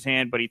microphone in his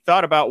hand, but he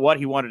thought about what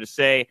he wanted to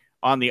say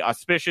on the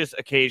auspicious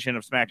occasion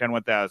of SmackDown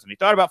 1000. He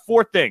thought about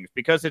 4 things.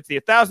 Because it's the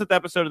 1,000th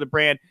episode of the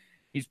brand,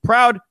 he's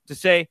proud to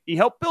say he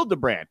helped build the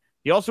brand.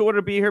 He also wanted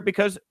to be here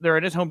because they're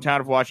in his hometown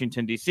of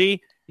Washington,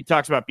 D.C. He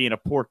talks about being a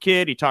poor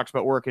kid. He talks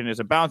about working as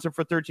a bouncer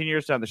for 13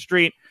 years down the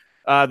street.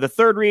 The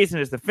third reason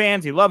is the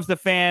fans. He loves the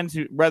fans,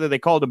 whether they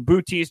called him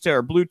Bootista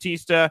or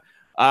Bluetista.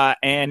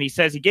 And he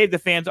says he gave the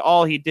fans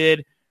all he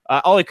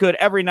could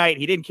every night.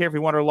 He didn't care if he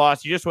won or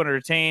lost. He just wanted to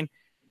entertain.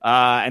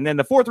 And then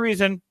the fourth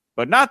reason,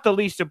 but not the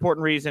least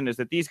important reason, is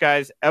that these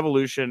guys,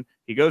 Evolution,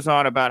 he goes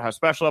on about how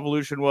special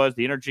Evolution was,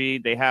 the energy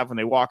they have when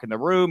they walk in the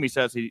room. He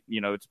says,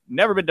 it's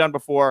never been done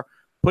before.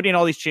 Putting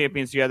all these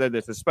champions together,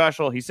 this is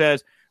special. He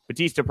says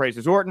Batista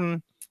praises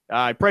Orton.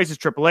 He praises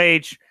Triple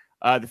H.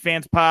 The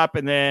fans pop.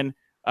 And then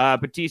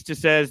Batista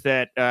says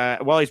that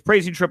while he's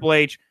praising Triple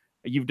H,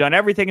 you've done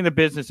everything in the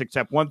business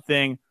except one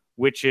thing,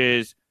 which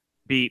is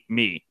beat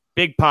me.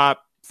 Big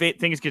pop.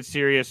 Things get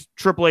serious.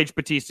 Triple H,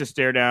 Batista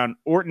stare down.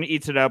 Orton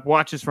eats it up,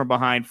 watches from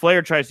behind.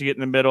 Flair tries to get in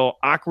the middle,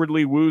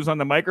 awkwardly woos on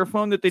the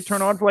microphone that they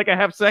turn on for like a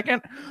half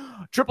second.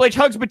 Triple H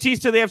hugs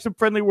Batista. They have some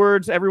friendly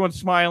words. Everyone's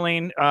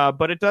smiling,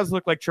 but it does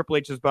look like Triple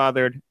H is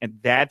bothered, and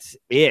that's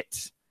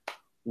it.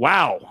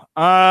 Wow.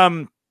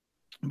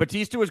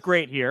 Batista was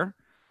great here.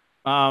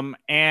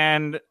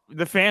 And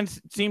the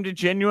fans seem to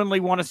genuinely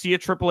want to see a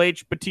Triple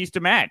H Batista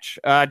match.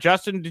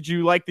 Justin, did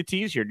you like the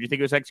tease here? Do you think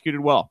it was executed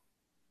well?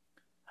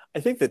 I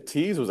think the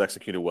tease was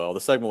executed well.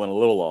 The segment went a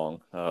little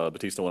long.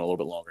 Batista went a little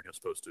bit longer than he was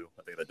supposed to.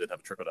 I think that did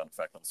have a trickle-down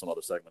effect on some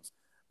other segments.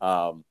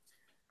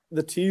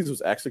 The tease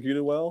was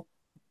executed well,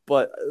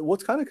 but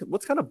what's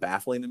kind of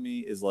baffling to me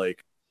is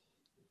like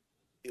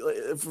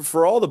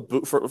for all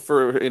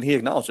the and he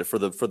acknowledged it for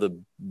the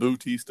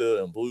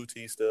Bootista and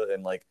Bluetista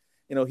and like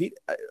he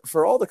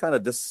for all the kind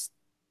of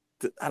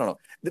I don't know.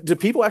 Do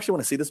people actually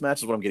want to see this match?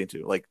 Is what I'm getting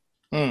to. Like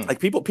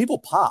people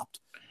popped,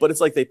 but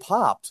it's like they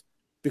popped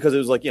because it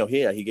was like,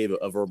 he gave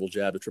a verbal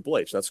jab to Triple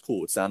H. That's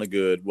cool. It sounded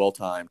good, well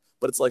timed.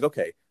 But it's like,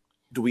 okay,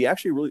 do we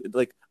actually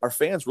really are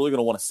fans really going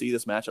to want to see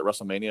this match at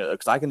WrestleMania?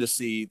 Because I can just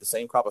see the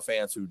same crop of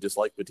fans who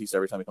dislike Batista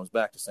every time he comes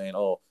back to saying,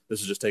 oh,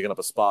 this is just taking up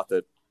a spot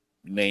that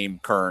name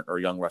current or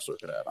young wrestler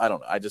could have. I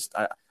don't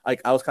know.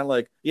 I was kind of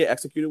like, yeah,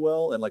 executed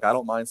well, and like I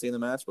don't mind seeing the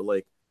match, but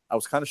like I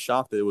was kind of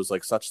shocked that it was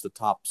like such the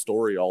top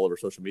story all over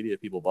social media,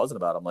 people buzzing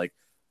about it. I'm like,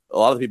 a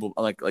lot of the people,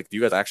 I'm like, do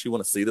you guys actually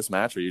want to see this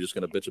match, or are you just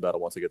going to bitch about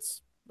it once it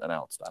gets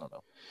announced? I don't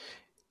know.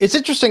 It's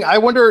interesting. I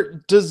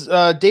wonder, does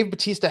Dave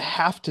Batista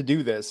have to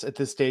do this at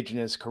this stage in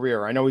his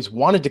career? I know he's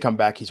wanted to come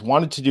back. He's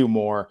wanted to do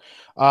more.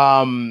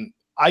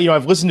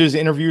 I've listened to his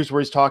interviews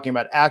where he's talking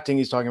about acting.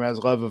 He's talking about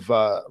his love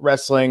of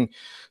wrestling,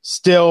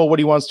 still what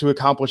he wants to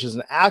accomplish as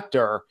an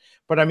actor.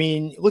 But I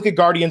mean, look at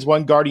Guardians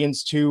 1,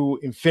 Guardians 2,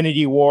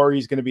 Infinity War.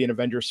 He's going to be in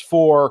Avengers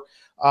 4.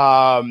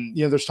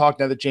 There's talk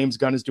now that James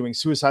Gunn is doing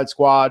Suicide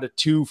Squad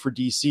 2 for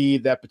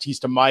DC, that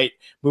Batista might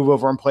move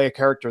over and play a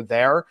character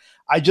there.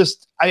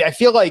 I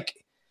feel like,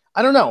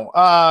 I don't know.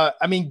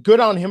 Good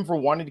on him for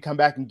wanting to come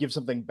back and give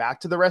something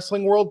back to the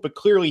wrestling world, but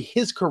clearly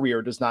his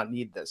career does not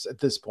need this at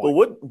this point.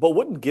 But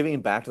wouldn't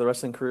giving back to the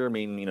wrestling career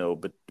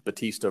mean,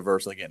 Batista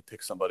versus, again,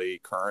 pick somebody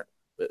current?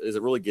 Is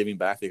it really giving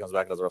back that he comes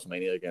back and does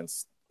WrestleMania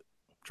against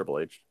Triple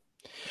H?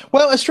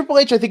 Well, as Triple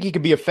H, I think he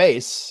could be a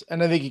face,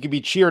 and I think he could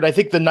be cheered. I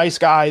think the nice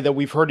guy that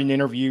we've heard in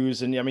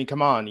interviews, and I mean,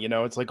 come on,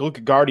 it's like, look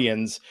at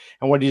Guardians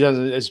and what he does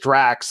as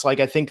Drax.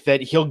 Like, I think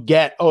that he'll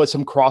get,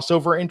 some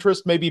crossover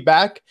interest maybe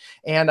back.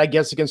 And I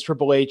guess against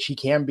Triple H, he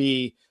can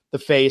be the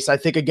face. I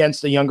think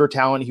against a younger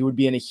talent, he would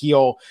be in a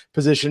heel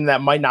position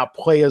that might not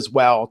play as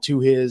well to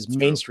his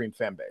mainstream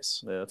fan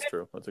base. Yeah, that's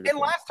true. That's a good and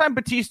point. Last time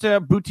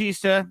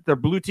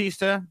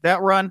Bluetista,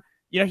 that run,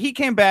 he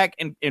came back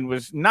and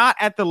was not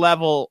at the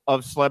level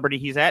of celebrity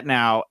he's at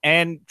now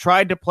and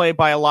tried to play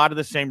by a lot of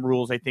the same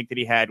rules I think that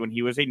he had when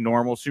he was a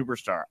normal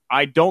superstar.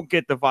 I don't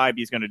get the vibe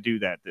he's going to do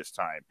that this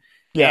time.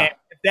 Yeah. And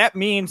if that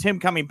means him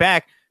coming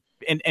back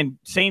and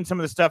saying some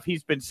of the stuff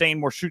he's been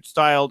saying more shoot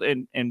styled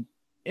in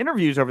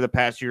interviews over the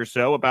past year or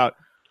so about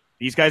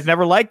these guys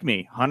never liked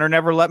me. Hunter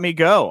never let me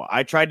go.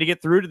 I tried to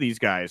get through to these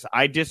guys.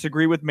 I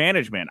disagree with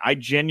management. I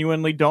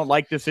genuinely don't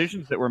like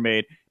decisions that were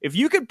made. If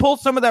you could pull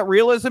some of that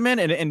realism in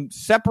and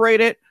separate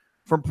it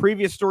from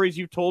previous stories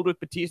you've told with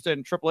Batista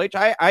and Triple H,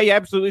 I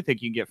absolutely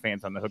think you can get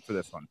fans on the hook for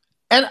this one.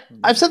 And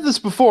I've said this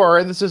before,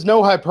 and this is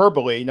no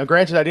hyperbole. Now,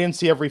 granted, I didn't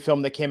see every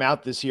film that came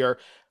out this year,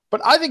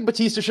 but I think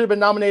Batista should have been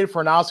nominated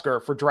for an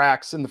Oscar for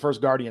Drax in the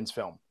first Guardians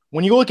film.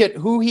 When you look at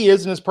who he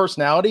is and his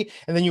personality,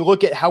 and then you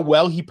look at how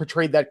well he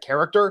portrayed that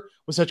character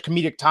with such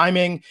comedic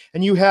timing,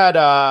 and you had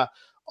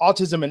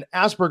autism and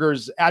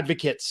Asperger's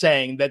advocates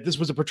saying that this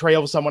was a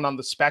portrayal of someone on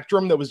the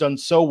spectrum that was done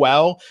so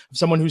well, of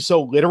someone who's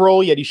so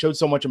literal, yet he showed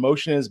so much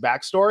emotion in his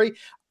backstory.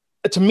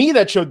 To me,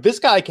 that showed this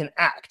guy can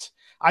act.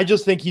 I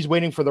just think he's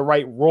waiting for the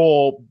right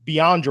role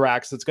beyond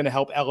Drax that's going to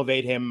help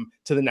elevate him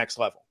to the next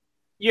level.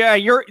 Yeah,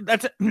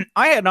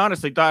 I had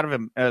honestly thought of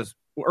him as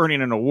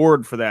earning an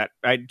award for that.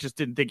 I just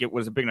didn't think it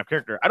was a big enough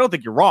character. I don't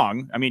think you're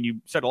wrong. I mean,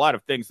 you said a lot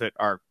of things that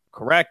are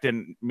correct,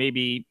 and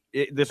maybe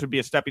this would be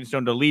a stepping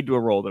stone to lead to a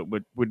role that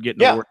would get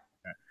an award.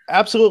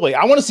 Absolutely.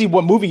 I want to see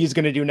what movie he's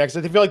going to do next.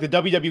 I feel like the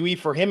WWE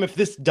for him, if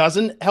this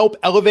doesn't help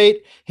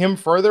elevate him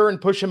further and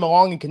push him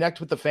along and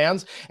connect with the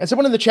fans. And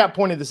someone in the chat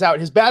pointed this out.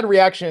 His bad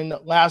reaction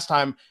last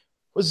time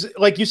was,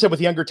 like you said,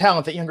 with younger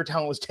talent, that younger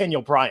talent was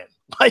Daniel Bryan.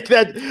 Like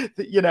that,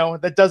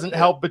 that doesn't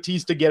help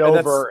Batista get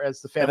over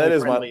as the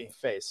family-friendly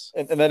face.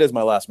 And that is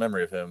my last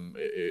memory of him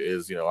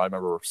is, I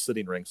remember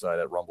sitting ringside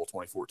at Rumble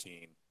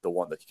 2014, the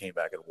one that he came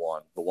back and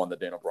won, the one that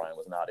Daniel Bryan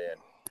was not in.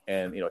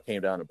 And, it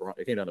came down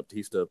to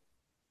Batista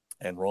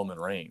and Roman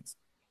Reigns.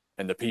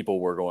 And the people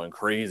were going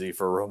crazy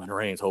for Roman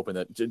Reigns, hoping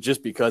that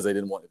just because they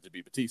didn't want it to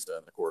be Batista.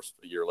 And, of course,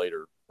 a year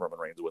later, Roman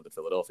Reigns went to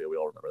Philadelphia. We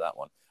all remember that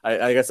one.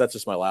 I guess that's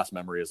just my last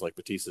memory is, like,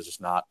 Batista's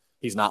just not –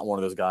 he's not one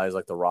of those guys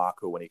like The Rock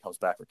who, when he comes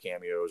back for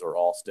cameos, or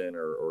Austin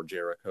or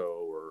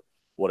Jericho or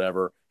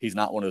whatever, he's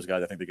not one of those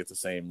guys I think that gets the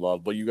same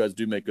love. But you guys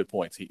do make good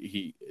points.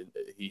 He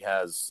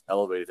has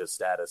elevated his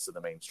status in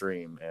the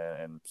mainstream,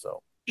 and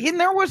so – And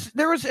there was,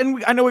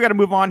 and I know we got to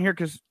move on here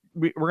because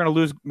we're going to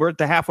lose. We're at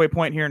the halfway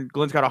point here, and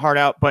Glenn's got a heart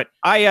out. But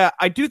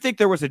I do think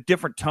there was a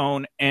different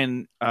tone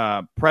and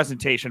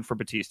presentation for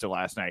Batista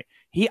last night.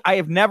 I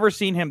have never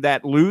seen him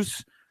that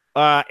loose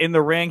in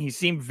the ring. He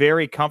seemed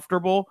very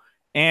comfortable,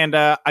 and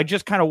I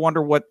just kind of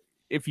wonder what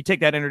if you take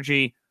that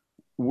energy.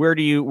 Where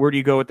do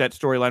you go with that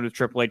storyline with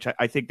Triple H?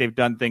 I think they've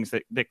done things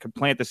that could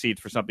plant the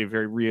seeds for something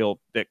very real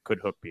that could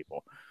hook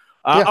people.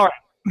 All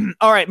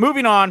right,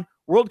 moving on.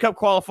 World Cup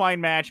qualifying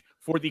match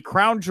for the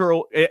Crown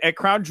Jewel at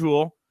Crown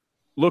Jewel,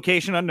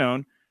 location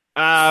unknown.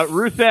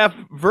 Rusev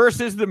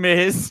versus The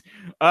Miz.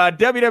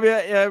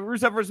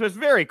 Rusev versus Miz,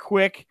 very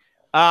quick.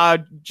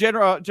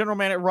 General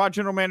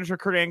Manager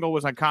Kurt Angle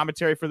was on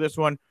commentary for this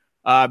one.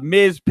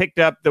 Miz picked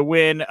up the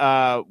win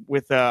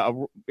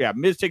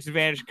Miz takes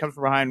advantage, comes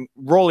from behind,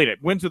 rolling it,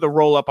 wins with a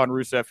roll up on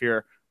Rusev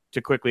here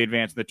to quickly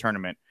advance in the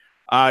tournament.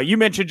 You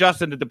mentioned,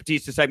 Justin, that the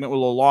Batista segment was a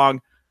little long.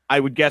 I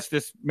would guess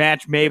this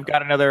match may have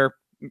got another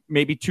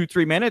maybe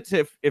 2-3 minutes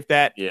if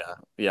that.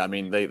 I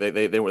mean,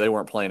 they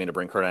weren't planning to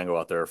bring Kurt Angle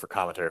out there for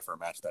commentary for a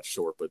match that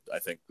short, but I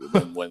think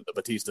when the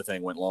Batista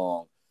thing went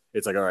long,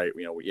 it's like, all right,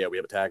 we have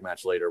a tag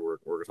match later. We're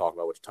going to talk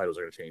about which titles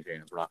are going to change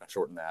hands. We're not going to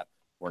shorten that.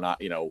 We're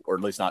not, or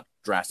at least not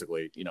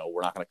drastically,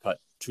 we're not going to cut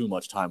too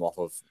much time off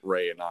of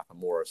Rey and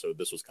Nakamura. So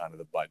this was kind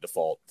of by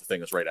default, the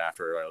thing is right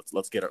after. Right,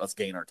 let's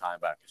gain our time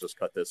back. Let's just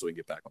cut this so we can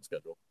get back on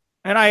schedule.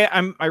 And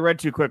I read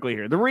too quickly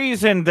here. The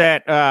reason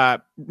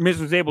that Miz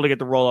was able to get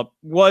the roll up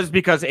was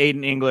because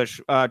Aiden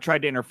English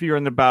tried to interfere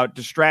in the bout,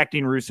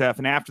 distracting Rusev.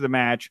 And after the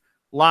match,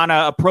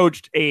 Lana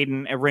approached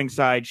Aiden at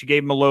ringside. She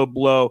gave him a low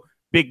blow,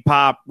 big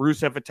pop.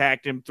 Rusev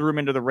attacked him, threw him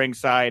into the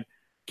ringside,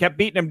 kept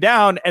beating him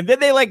down, and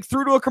then they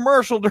threw to a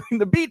commercial during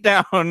the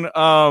beatdown.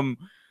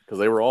 Because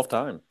they were off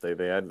time.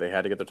 They had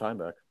to get their time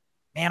back.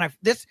 Man,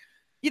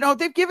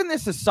 they've given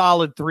this a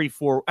solid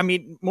 3-4. I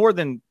mean, more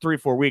than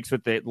 3-4 weeks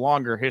with the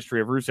longer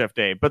history of Rusev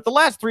Day. But the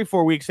last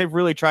 3-4 weeks, they've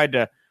really tried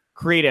to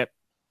create to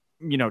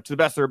the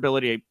best of their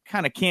ability, a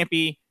kind of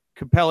campy,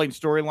 compelling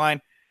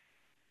storyline.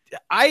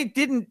 I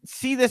didn't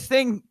see this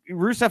thing,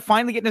 Rusev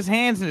finally getting his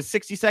hands in a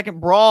 60-second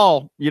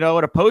brawl,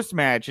 at a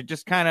post-match. It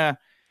just kind of,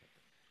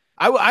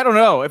 I don't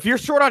know. If you're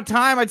short on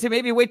time, I'd say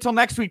maybe wait till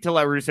next week to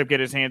let Rusev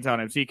get his hands on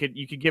him so you could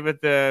give it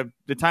the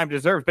time it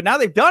deserves. But now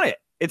they've done it.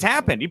 It's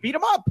happened. You beat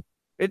him up.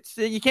 It's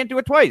you can't do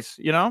it twice,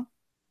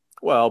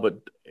 Well, but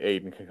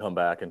Aiden can come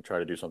back and try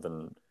to do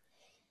something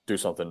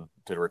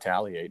to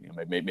retaliate.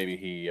 Maybe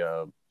he,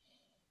 I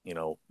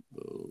don't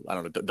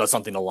know, does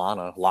something to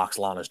Lana, locks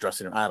Lana's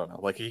dressing room. I don't know.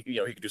 Like he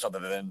could do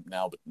something to them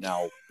now, but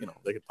now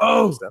they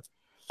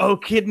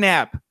could.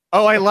 Kidnap.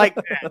 Oh, I like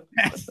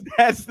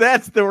that.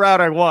 That's the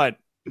route I want.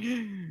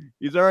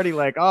 He's already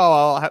like,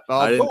 I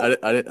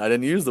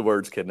didn't use the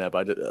words kidnap.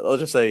 I'll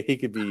just say he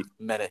could be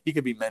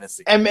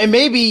menacing, and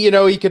maybe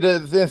he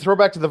could throw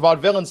back to the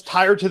vaudevillains,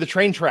 tired to the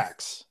train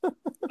tracks.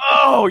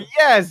 Oh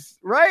yes,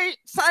 right.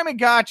 Simon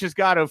Gotch has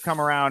got to have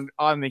come around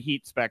on the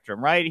heat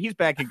spectrum, right? He's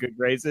back in good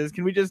graces.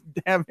 Can we just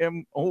have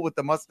him with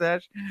the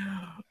mustache?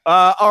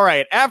 All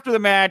right. After the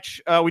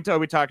match, we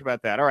talked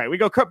about that. All right, we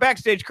go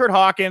backstage. Kurt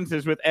Hawkins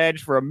is with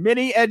Edge for a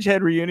mini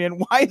Edgehead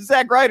reunion. Why is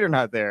Zack Ryder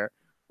not there?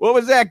 What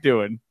was Zach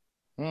doing?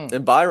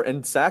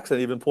 And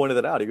Saxon even pointed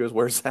it out. He goes,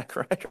 "Where's Zack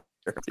Ryder?"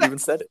 He even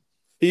said it.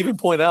 He even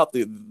pointed out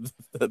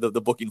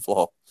the booking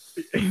flaw.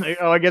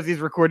 I guess he's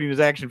recording his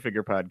action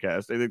figure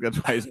podcast. I think that's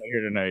why he's not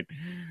here tonight.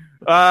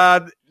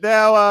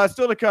 Now,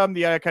 still to come,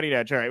 the cutting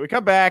edge. All right, we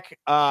come back,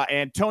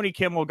 and Tony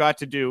Kimmel got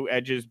to do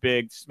Edge's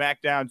big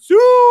SmackDown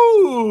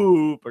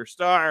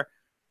Superstar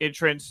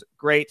entrance.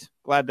 Great.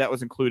 Glad that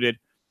was included.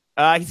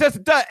 He says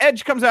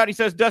Edge comes out. He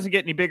says doesn't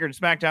get any bigger than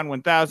SmackDown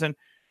 1000.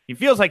 He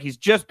feels like he's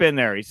just been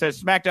there. He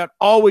says SmackDown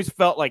always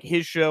felt like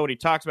his show, and he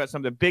talks about some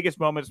of the biggest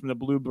moments from the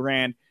Blue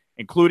brand,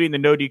 including the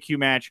no DQ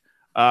match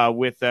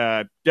with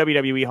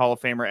WWE Hall of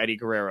Famer Eddie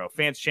Guerrero.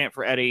 Fans chant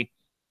for Eddie.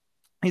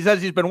 He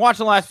says he's been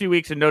watching the last few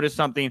weeks and noticed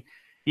something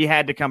he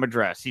had to come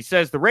address. He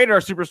says the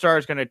Radar Superstar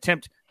is going to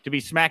attempt to be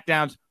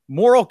SmackDown's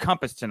moral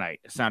compass tonight,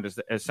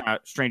 as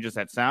strange as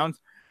that sounds.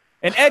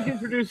 And Edge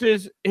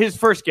introduces his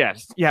first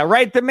guest. Yeah,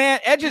 right. The man,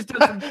 Edge is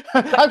I'm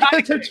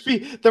going to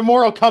be the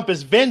moral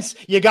compass. Vince,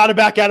 you got to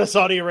back out of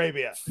Saudi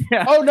Arabia.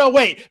 Yeah. Oh, no,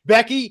 wait.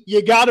 Becky,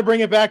 you got to bring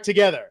it back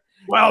together.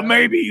 Well,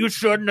 maybe you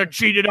shouldn't have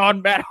cheated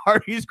on Matt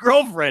Hardy's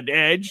girlfriend,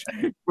 Edge.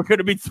 We're going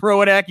to be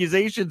throwing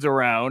accusations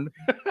around.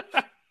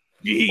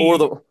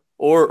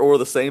 Or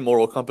the same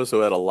moral compass who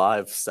had a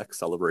live sex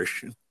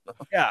celebration.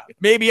 Yeah,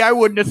 maybe I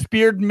wouldn't have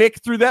speared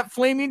Mick through that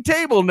flaming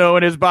table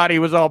knowing his body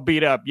was all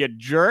beat up, you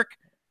jerk.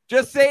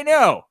 Just say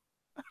no.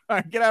 All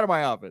right, get out of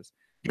my office.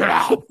 Get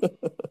out.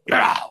 Get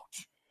out.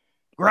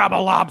 Grab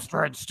a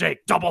lobster and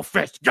steak. Double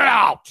fist. Get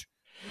out.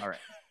 All right.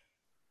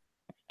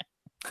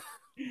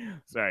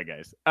 Sorry,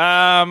 guys.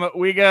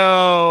 We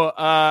go.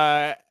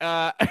 I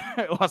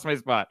lost my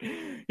spot.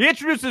 He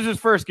introduces his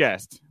first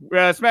guest,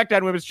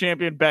 SmackDown Women's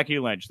Champion Becky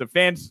Lynch. The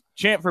fans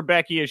chant for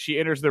Becky as she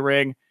enters the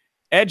ring.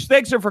 Edge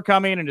thanks her for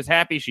coming and is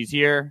happy she's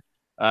here.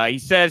 He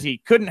says he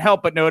couldn't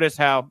help but notice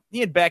how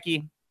he and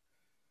Becky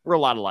were a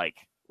lot alike,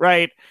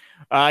 right?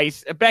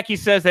 Becky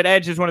says that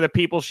Edge is one of the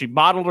people she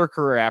modeled her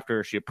career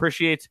after. She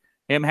appreciates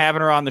him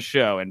having her on the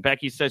show. And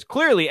Becky says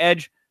clearly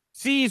Edge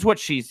sees what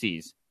she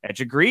sees. Edge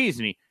agrees,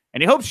 and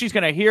he hopes she's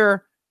going to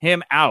hear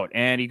him out.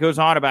 And he goes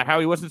on about how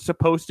he wasn't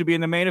supposed to be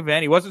in the main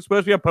event. He wasn't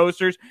supposed to be on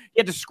posters. He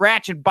had to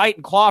scratch and bite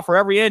and claw for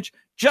every inch,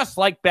 just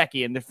like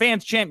Becky. And the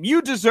fans chant,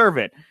 "You deserve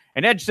it."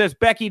 And Edge says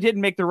Becky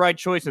didn't make the right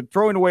choice in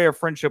throwing away her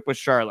friendship with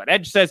Charlotte.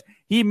 Edge says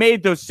he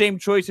made those same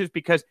choices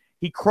because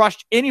he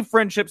crushed any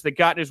friendships that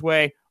got in his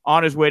way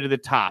on his way to the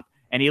top.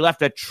 And he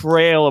left a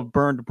trail of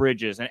burned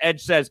bridges. And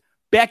Edge says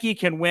Becky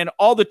can win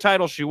all the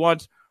titles she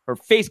wants. Her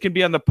face can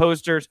be on the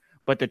posters,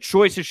 but the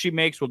choices she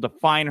makes will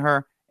define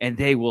her, and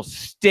they will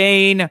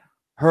stain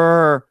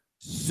her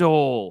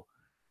soul.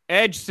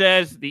 Edge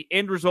says the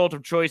end result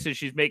of choices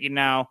she's making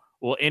now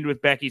will end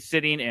with Becky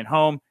sitting at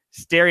home,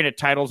 staring at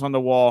titles on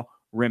the wall,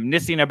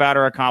 reminiscing about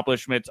her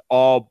accomplishments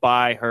all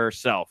by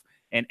herself.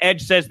 And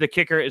Edge says the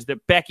kicker is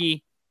that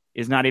Becky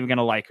is not even going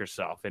to like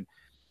herself. And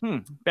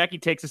Becky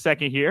takes a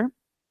second here,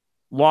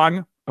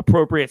 long,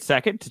 appropriate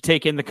second to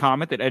take in the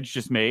comment that Edge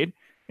just made.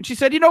 And she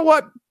said, you know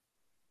what?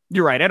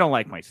 You're right. I don't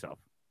like myself.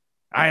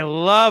 I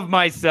love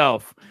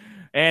myself.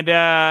 And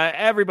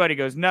everybody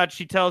goes nuts.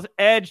 She tells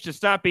Edge to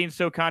stop being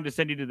so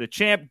condescending to the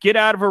champ, get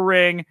out of her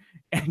ring,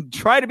 and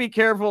try to be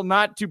careful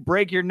not to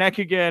break your neck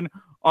again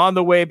on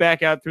the way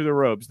back out through the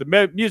ropes.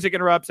 The music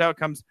interrupts. Out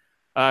comes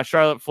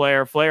Charlotte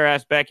Flair. Flair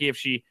asks Becky if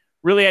she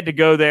really had to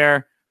go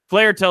there.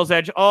 Flair tells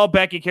Edge all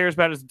Becky cares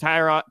about is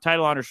the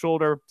title on her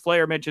shoulder.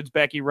 Flair mentions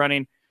Becky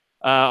running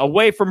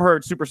away from her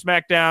at Super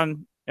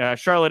SmackDown.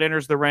 Charlotte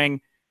enters the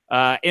ring,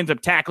 ends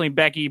up tackling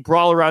Becky,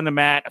 brawl around the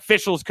mat.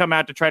 Officials come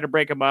out to try to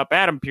break them up.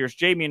 Adam Pearce,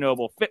 Jamie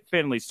Noble, Fit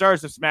Finlay,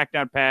 stars of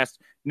SmackDown past,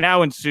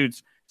 now in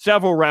suits.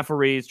 Several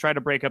referees try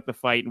to break up the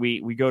fight.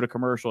 We go to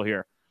commercial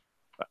here.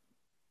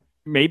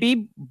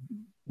 Maybe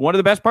one of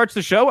the best parts of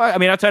the show. I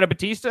mean, outside of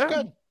Batista.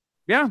 Good.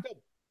 Yeah. Good.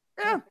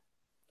 Yeah.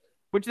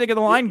 What'd you think of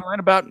the line, Glenn,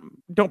 about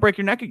don't break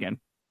your neck again?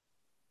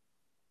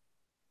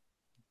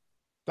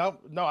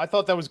 No, I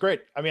thought that was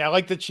great. I mean, I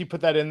like that she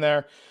put that in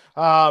there.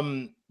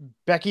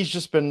 Becky's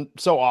just been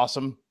so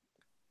awesome.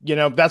 You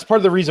know, that's part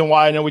of the reason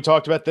why I know we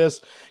talked about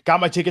this. Got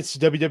my tickets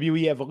to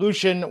WWE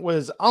Evolution,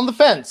 was on the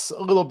fence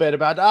a little bit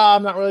about,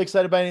 I'm not really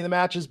excited about any of the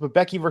matches, but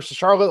Becky versus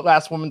Charlotte,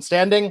 last woman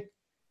standing.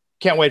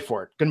 Can't wait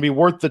for it. Going to be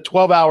worth the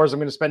 12 hours I'm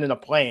going to spend in a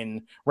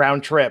plane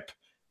round trip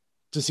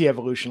to see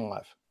Evolution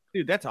live.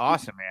 Dude, that's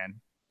awesome,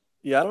 man.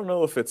 Yeah, I don't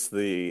know if it's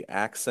the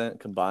accent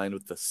combined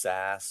with the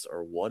sass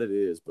or what it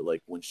is, but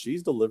like when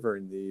she's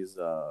delivering these,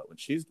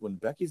 when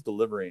Becky's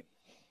delivering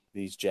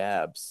these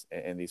jabs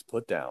and these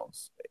put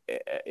downs,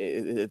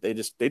 they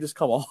just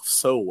come off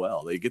so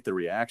well. They get the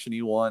reaction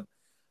you want.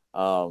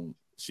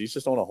 She's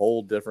just on a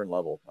whole different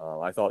level.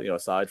 I thought,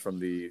 aside from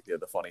the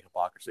funny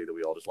hypocrisy that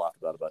we all just laughed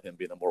about him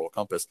being a moral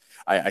compass,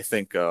 I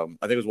think it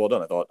was well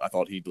done. I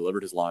thought he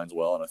delivered his lines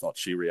well, and I thought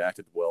she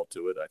reacted well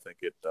to it. I think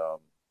it.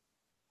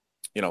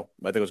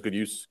 I think it was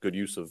good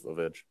use of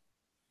Edge.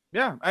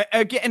 Yeah.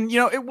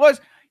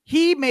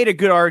 He made a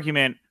good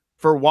argument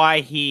for why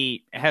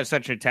he has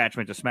such an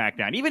attachment to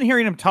SmackDown. Even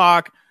hearing him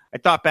talk, I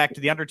thought back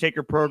to the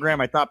Undertaker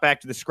program. I thought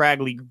back to the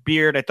scraggly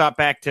beard. I thought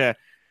back to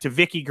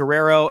Vicky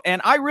Guerrero.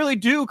 And I really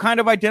do kind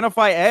of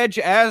identify Edge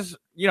as,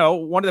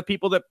 one of the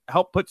people that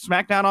helped put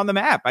SmackDown on the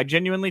map. I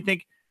genuinely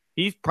think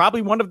he's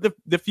probably one of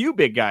the few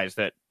big guys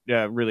that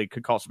really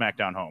could call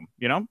SmackDown home,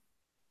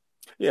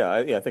 Yeah,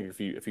 I think if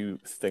you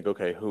think,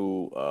 okay,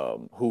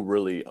 who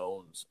really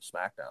owns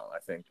SmackDown, I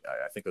think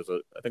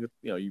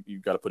you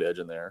got to put Edge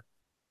in there.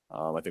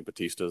 I think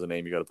Batista is a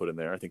name you got to put in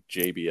there. I think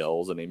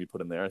JBL is a name you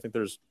put in there. I think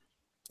there's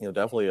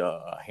definitely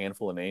a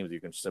handful of names you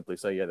can simply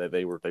say that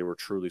they were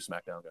truly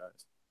SmackDown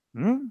guys.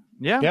 Mm-hmm.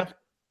 Yeah.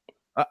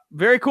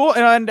 Very cool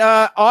and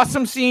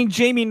awesome seeing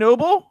Jamie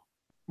Noble,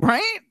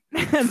 right?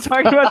 And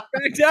talking about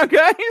SmackDown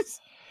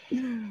guys.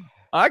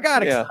 I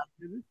got excited,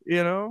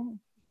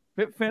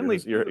 Fit Finlay.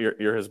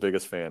 You're his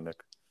biggest fan,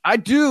 Nick. I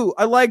do.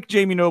 I like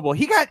Jamie Noble.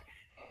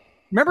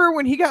 Remember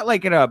when he got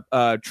like in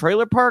a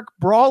trailer park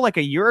brawl like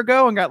a year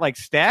ago and got like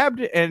stabbed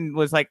and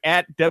was like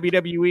at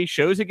WWE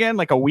shows again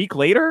like a week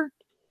later?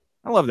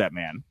 I love that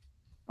man.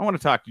 I want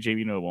to talk to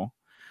Jamie Noble.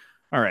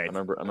 All right. I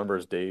remember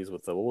his days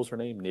with what was her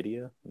name?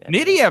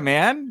 Nydia,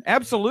 man.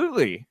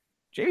 Absolutely.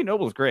 JV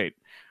Noble's great.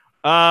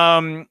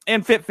 And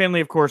Fit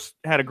Finlay, of course,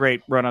 had a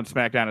great run on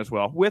SmackDown as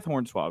well with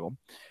Hornswoggle.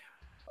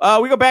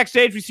 We go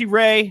backstage. We see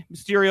Rey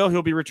Mysterio.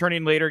 He'll be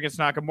returning later against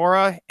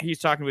Nakamura. He's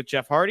talking with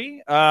Jeff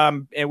Hardy.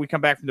 And we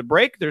come back from the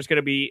break. There's going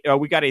to be,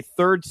 we got a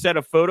third set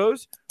of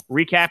photos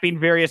recapping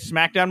various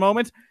SmackDown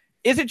moments.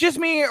 Is it just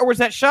me, or was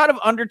that shot of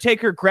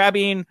Undertaker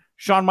grabbing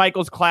Shawn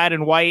Michaels clad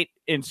in white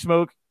in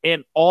smoke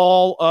in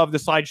all of the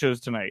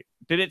slideshows tonight?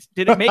 Did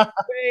it make its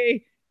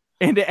way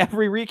into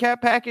every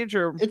recap package?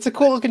 Or it's a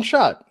cool looking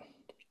shot.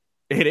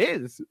 It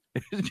is.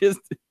 It's just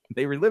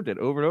they relived it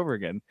over and over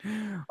again.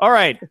 All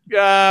right,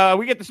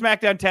 we get the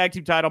SmackDown Tag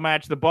Team Title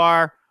match: The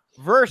Bar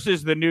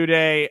versus the New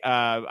Day.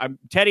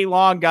 Teddy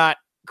Long got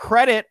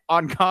credit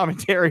on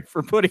commentary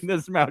for putting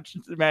this match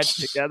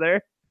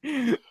together.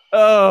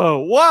 Oh,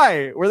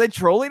 why? Were they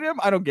trolling him?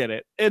 I don't get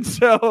it. And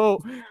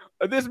so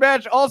this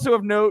match also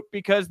of note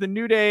because the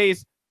New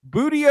Day's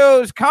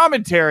Booty-O's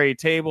commentary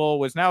table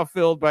was now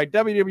filled by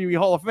WWE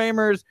Hall of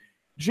Famers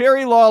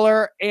Jerry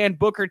Lawler and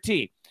Booker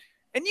T.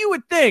 And you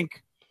would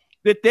think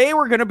that they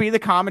were going to be the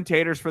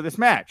commentators for this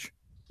match.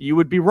 You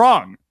would be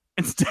wrong.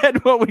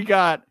 Instead, what we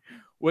got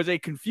was a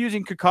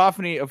confusing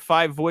cacophony of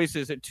 5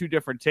 voices at 2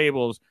 different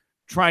tables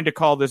trying to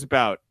call this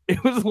bout.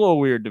 It was a little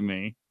weird to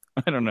me.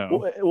 I don't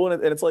know. Well,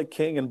 and it's like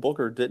King and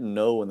Booker didn't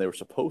know when they were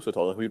supposed to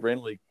talk. Like we'd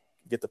randomly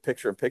get the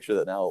picture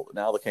that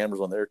now the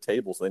camera's on their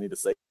table, so they need to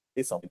say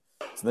something.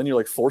 So then you're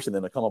like forcing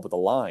them to come up with a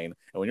line.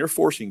 And when you're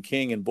forcing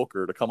King and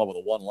Booker to come up with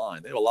a one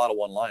line, they have a lot of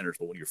one-liners,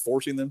 but when you're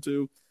forcing them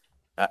to,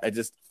 I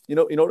just, you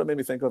know what it made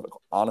me think of?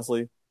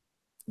 Honestly,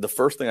 the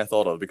first thing I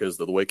thought of, because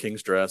of the way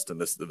King's dressed and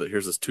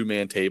here's this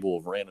 2-man table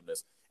of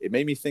randomness, it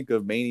made me think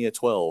of Mania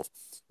 12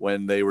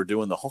 when they were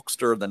doing the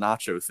Hulkster and the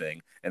Nacho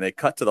thing, and they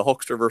cut to the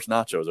Hulkster versus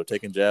Nachos. They're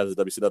taking jabs at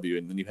WCW,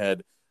 and then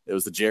it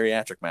was the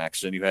geriatric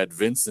match, and you had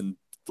Vince and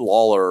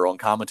Lawler on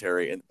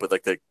commentary, but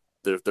like they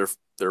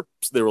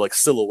were like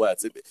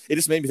silhouettes. It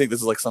just made me think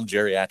this is like some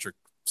geriatric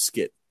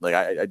skit. Like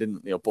I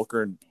didn't,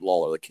 Booker and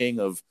Lawler, the king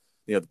of,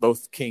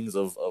 both kings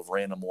of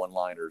random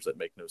one-liners that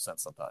make no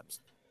sense sometimes.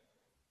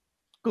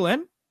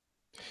 Glenn?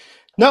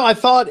 No, I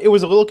thought it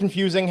was a little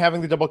confusing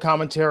having the double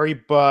commentary,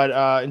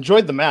 but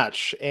enjoyed the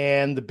match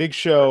and the Big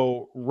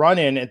Show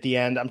run-in at the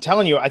end. I'm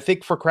telling you, I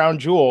think for Crown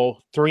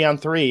Jewel,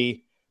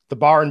 3-on-3, The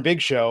Bar and Big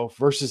Show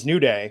versus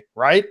New Day,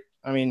 right?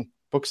 I mean,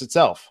 books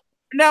itself.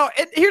 Now,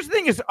 here's the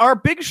thing is, are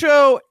Big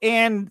Show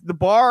and The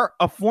Bar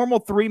a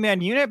formal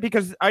 3-man unit?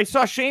 Because I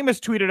saw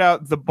Sheamus tweeted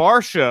out The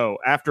Bar Show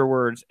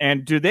afterwards,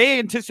 and do they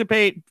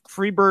anticipate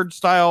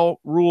Freebird-style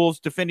rules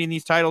defending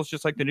these titles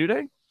just like the New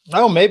Day?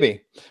 Oh,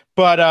 maybe.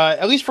 But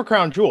at least for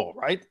Crown Jewel,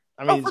 right?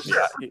 I mean, for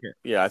sure.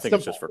 Yeah, I think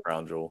it's just for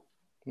Crown Jewel.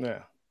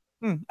 Yeah.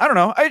 I don't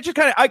know. I just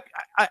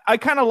I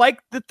kind of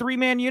like the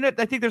 3-man unit.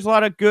 I think there's a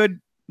lot of good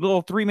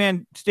little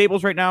 3-man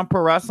stables right now in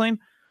pro wrestling.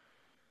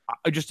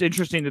 Just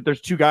interesting that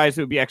there's 2 guys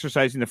that would be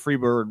exercising the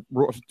Freebird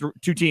rule,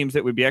 2 teams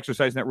that would be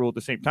exercising that rule at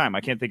the same time.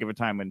 I can't think of a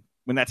time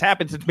when that's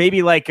happened. It's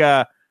maybe like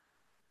a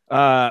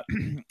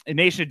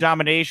Nation of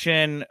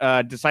Domination,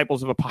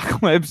 Disciples of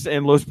Apocalypse,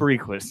 and Los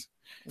Periculos.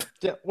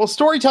 Yeah, well,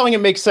 storytelling,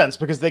 it makes sense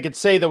because they could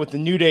say that with the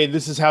New Day,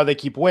 this is how they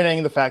keep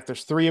winning. The fact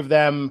there's 3 of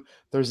them,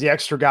 there's the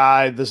extra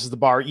guy, this is the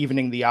Bar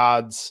evening the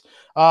odds.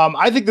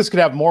 I think this could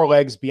have more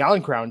legs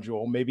beyond Crown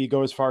Jewel. Maybe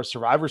go as far as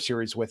Survivor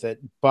Series with it.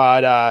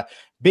 But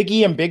Big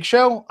E and Big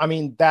Show, I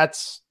mean,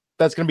 that's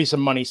going to be some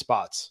money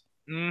spots.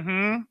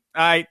 Mm-hmm.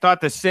 I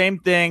thought the same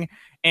thing.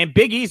 And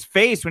Big E's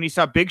face when he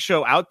saw Big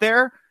Show out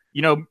there,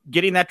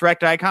 getting that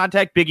direct eye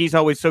contact. Big E's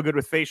always so good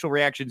with facial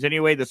reactions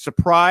anyway. The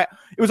surprise,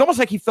 it was almost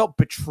like he felt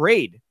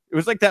betrayed. It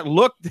was like that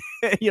look,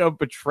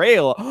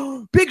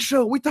 betrayal. Big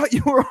Show, we thought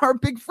you were our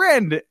big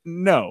friend.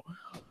 No.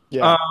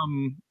 Yeah.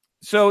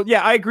 So,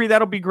 yeah, I agree.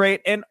 That'll be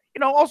great. And,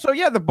 also,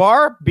 yeah, the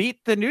Bar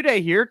beat the New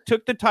Day here,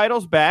 took the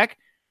titles back.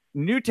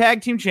 New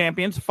tag team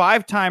champions,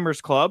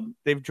 5-timers club.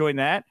 They've joined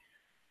that.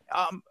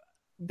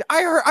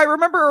 I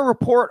remember a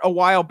report a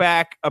while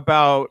back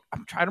about,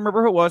 I'm trying to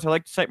remember who it was. I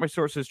like to cite my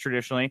sources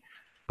traditionally,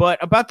 but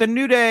about the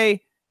New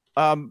Day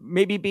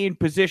maybe being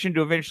positioned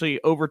to eventually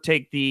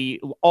overtake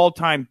the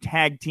all-time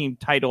tag team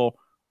title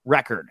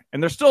record.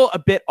 And they're still a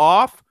bit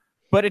off,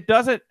 but it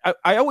doesn't.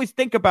 I always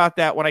think about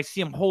that when I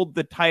see them hold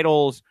the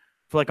titles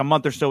for like a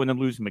month or so and then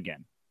lose them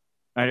again.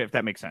 If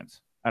that makes sense.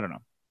 I don't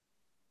know.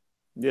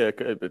 Yeah,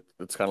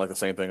 it's kind of like the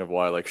same thing of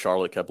why like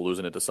Charlotte kept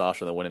losing it to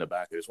Sasha and then winning it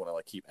back. They just want to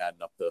like keep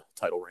adding up the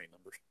title reign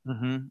numbers.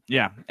 Mm-hmm.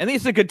 Yeah, and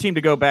this is a good team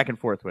to go back and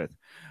forth with.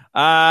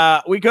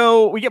 We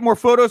get more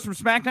photos from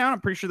SmackDown.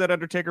 I'm pretty sure that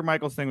Undertaker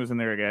Michaels thing was in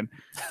there again.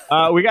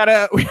 We got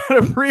a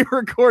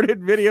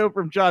pre-recorded video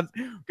from John.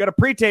 Got a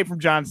pre-tape from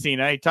John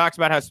Cena. He talks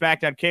about how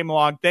SmackDown came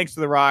along thanks to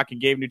The Rock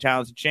and gave new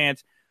talents a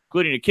chance,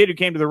 including a kid who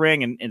came to the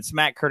ring and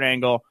smacked Kurt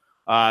Angle.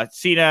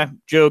 Cena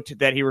joked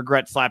that he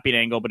regrets slapping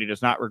Angle, but he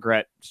does not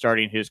regret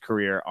starting his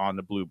career on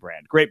the blue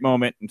brand. Great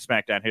moment in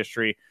SmackDown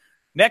history.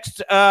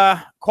 Next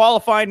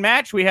qualifying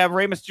match, we have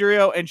Rey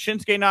Mysterio and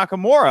Shinsuke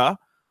Nakamura.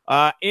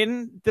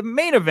 In the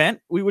main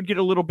event, we would get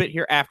a little bit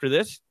here after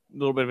this, a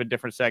little bit of a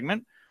different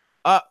segment.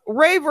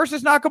 Rey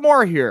versus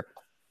Nakamura here.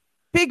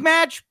 Big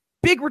match,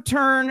 big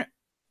return.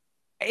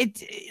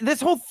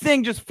 This whole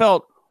thing just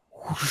felt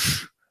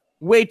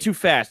way too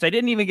fast. I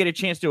didn't even get a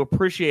chance to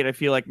appreciate, I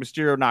feel like,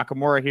 Mysterio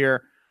Nakamura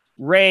here.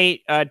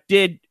 Ray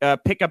did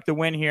pick up the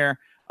win here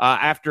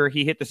after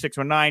he hit the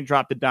 619,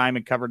 dropped the dime,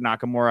 and covered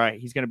Nakamura.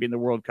 He's going to be in the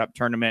World Cup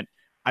tournament.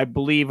 I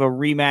believe a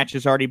rematch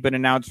has already been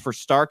announced for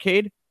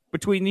Starrcade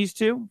between these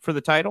two for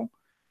the title.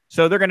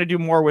 So they're going to do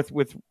more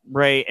with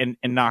Ray and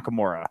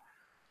Nakamura.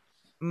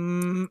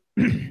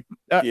 It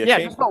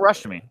just felt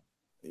rushed to me.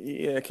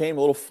 Yeah, it came a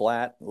little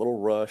flat, a little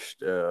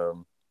rushed.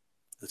 The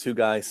two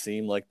guys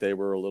seemed like they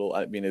were a little.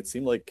 I mean, it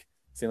seemed like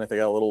they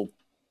got a little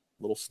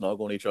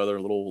snug on each other,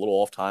 a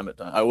little off time at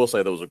times. I will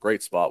say there was a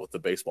great spot with the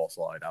baseball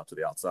slide out to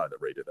the outside that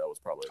Ray did. That was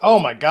probably. Oh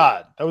my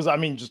God, that was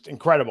just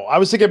incredible. I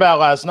was thinking about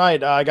last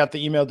night. I got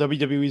the email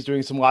WWE's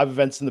doing some live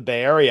events in the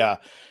Bay Area.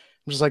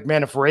 I'm just like,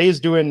 man, if Ray's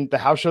doing the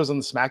house shows on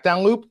the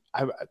SmackDown loop,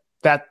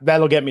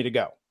 that'll get me to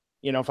go.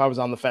 If I was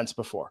on the fence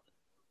before.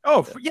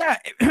 Oh yeah,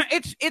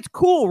 it's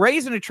cool.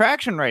 Ray's an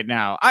attraction right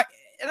now.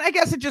 I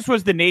guess it just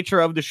was the nature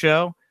of the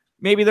show.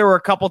 Maybe there were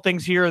a couple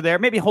things here or there.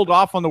 Maybe hold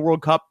off on the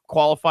World Cup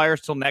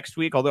qualifiers till next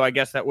week. Although I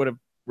guess that would have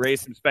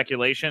raised some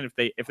speculation if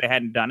they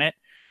hadn't done it.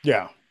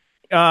 Yeah.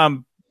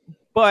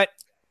 But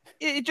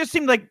it just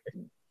seemed like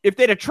if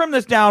they'd have trimmed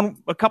this down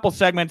a couple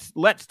segments,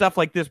 let stuff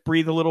like this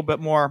breathe a little bit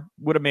more,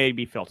 would have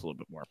maybe felt a little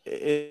bit more.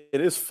 It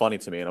is funny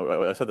to me, and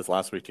I said this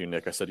last week to you,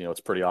 Nick. I said,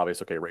 it's pretty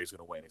obvious. Okay, Ray's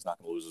going to win. He's not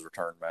going to lose his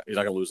return match. He's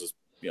not going to lose his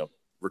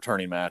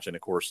returning match. And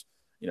of course,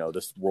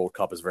 this World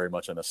Cup is very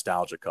much a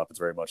nostalgia cup. It's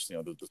very much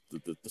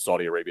the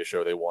Saudi Arabia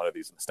show. They wanted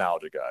these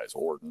nostalgia guys,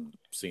 Orton,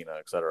 Cena,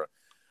 etc.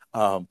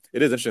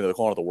 It is interesting that they're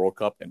calling it the World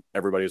Cup, and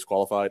everybody who's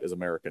qualified is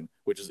American,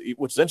 which is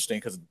interesting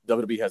because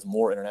WWE has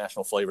more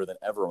international flavor than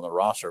ever on the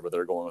roster, but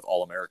they're going with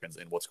all Americans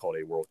in what's called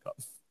a World Cup.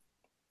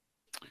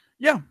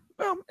 Yeah,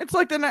 well, it's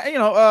like the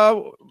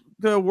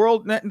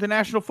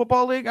National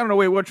Football League. I don't know.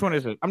 Wait, which one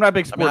is it? I'm not a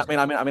big sports.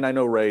 I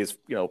know Ray's.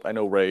 I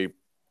know Ray,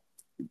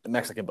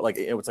 Mexican, but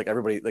it's like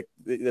everybody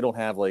they don't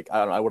have I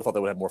don't know. I would have thought they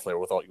would have more flavor. I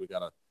would have thought you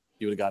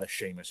would have got a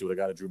Sheamus, you would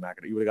have got a Drew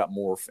McIntyre, you would have got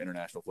more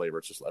international flavor.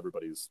 It's just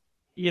everybody's.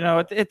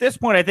 At this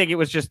point, I think it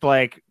was just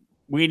like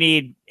we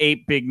need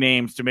 8 big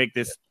names to make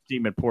this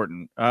team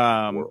important.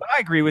 I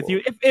agree with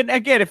you.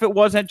 If it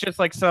wasn't just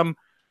like some,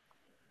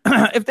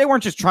 if they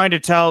weren't just trying to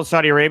tell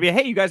Saudi Arabia,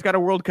 hey, you guys got a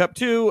World Cup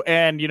too,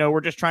 and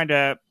we're just trying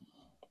to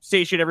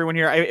satiate everyone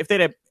here. If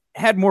they'd have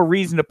had more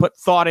reason to put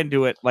thought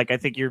into it, like I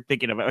think you're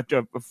thinking of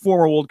a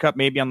former World Cup,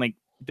 maybe on like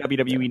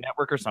WWE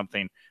Network or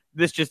something.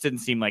 This just didn't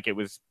seem like it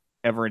was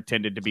ever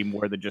intended to be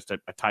more than just a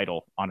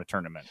title on a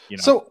tournament.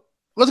 So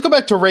let's go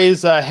back to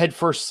Ray's head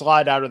first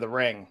slide out of the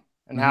ring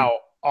and how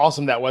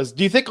awesome that was.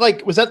 Do you think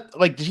was that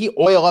did he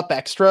oil up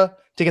extra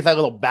to get that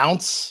little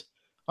bounce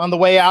on the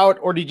way out,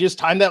 or did he just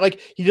time that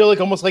he did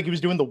almost like he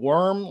was doing the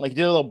worm, he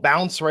did a little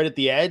bounce right at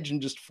the edge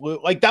and just flew?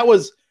 That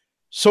was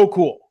so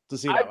cool to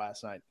see that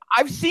last night.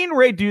 I've seen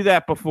Ray do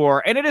that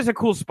before, and it is a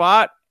cool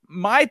spot.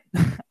 I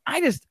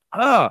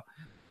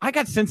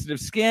got sensitive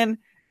skin,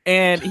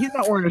 and he's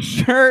not wearing a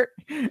shirt,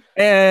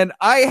 and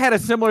I had a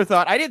similar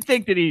thought. I didn't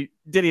think did he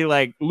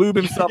lube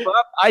himself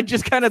up. I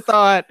just kind of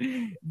thought,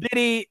 did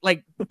he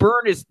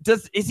burn his?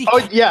 Is he?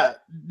 Oh yeah,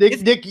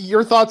 Nick,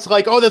 your thoughts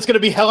that's gonna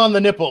be hell on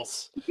the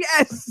nipples.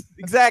 Yes,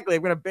 exactly.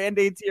 I'm gonna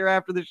Band-Aids here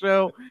after the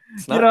show.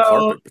 It's not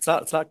carpet.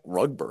 It's not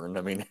rug burn.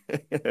 I mean,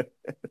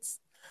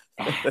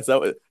 that's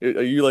how. Are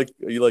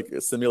you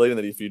simulating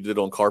that if you did it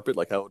on carpet,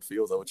 how it would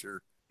feel? Is that what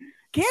you're?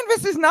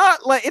 Canvas is not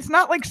it's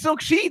not like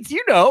silk sheets,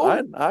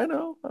 I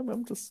know.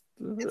 I'm just.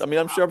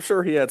 I'm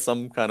sure he had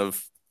some kind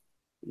of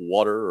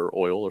water or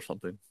oil or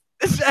something.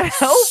 Does that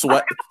help?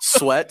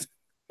 Sweat.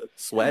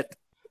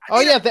 Oh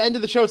yeah, at the end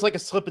of the show, it's like a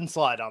slip and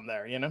slide on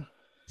there.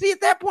 See,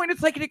 at that point,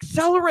 it's like an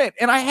accelerant,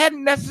 and I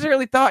hadn't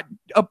necessarily thought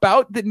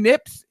about the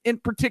nips in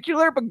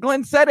particular, but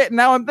Glenn said it, and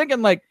now I'm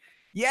thinking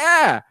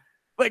yeah.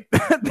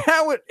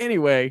 That would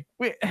anyway.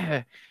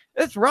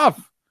 That's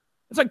rough.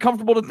 It's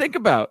uncomfortable to think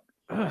about.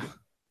 Ugh.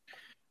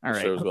 All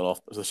right.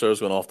 The show's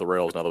going off the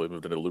rails now that we've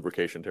moved into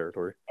lubrication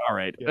territory. All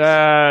right.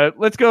 Yes.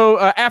 Let's go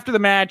after the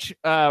match.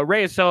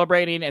 Ray is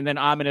celebrating, and then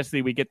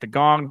ominously we get the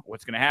gong.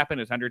 What's going to happen?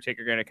 Is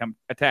Undertaker going to come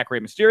attack Rey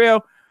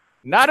Mysterio?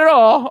 Not at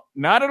all.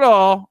 Not at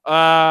all.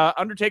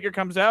 Undertaker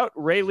comes out.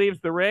 Ray leaves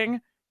the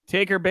ring.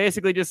 Taker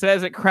basically just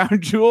says at Crown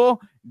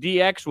Jewel,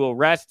 DX will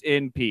rest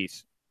in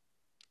peace.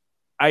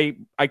 I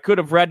could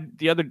have read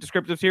the other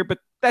descriptives here, but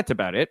that's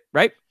about it,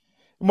 right?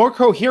 More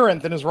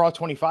coherent than his Raw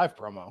 25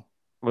 promo.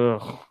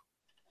 Ugh.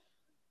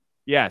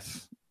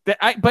 Yes,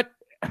 but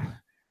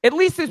at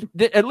least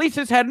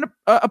this had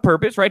a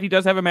purpose, right? He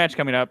does have a match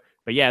coming up,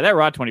 but yeah, that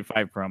Raw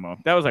 25 promo,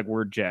 that was like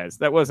word jazz.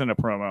 That wasn't a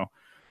promo.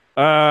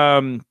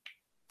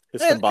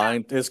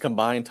 His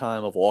combined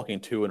time of walking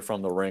to and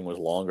from the ring was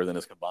longer than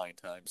his combined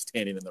time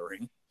standing in the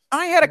ring.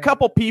 I had a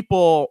couple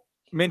people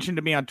mention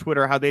to me on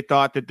Twitter how they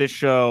thought that this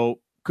show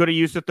could have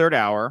used a third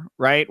hour,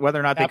 right? Whether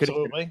or not they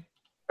Absolutely.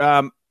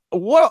 could.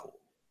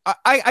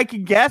 I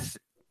can guess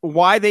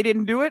why they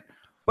didn't do it.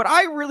 But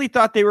I really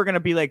thought they were going to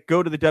be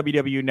go to the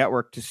WWE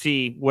Network to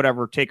see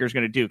whatever Taker's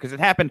going to do, because it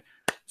happened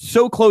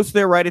so close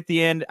there right at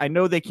the end. I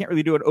know they can't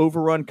really do an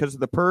overrun because of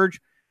the purge.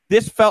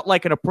 This felt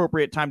like an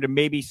appropriate time to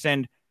maybe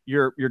send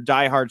your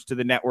diehards to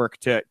the network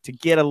to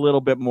get a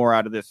little bit more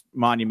out of this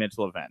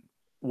monumental event.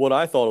 What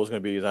I thought it was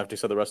going to be is after you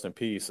said the rest in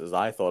peace is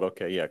I thought,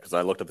 okay, yeah, because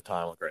I looked at the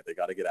time, like, right, they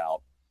got to get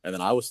out. And then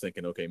I was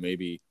thinking, okay,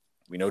 maybe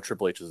we know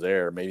Triple H is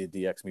there. Maybe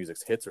DX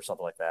Music's hits or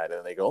something like that. And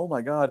then they go, oh,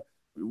 my God,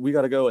 we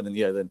got to go. And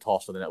then, then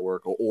toss to the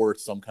network or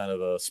it's some kind of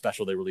a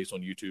special they release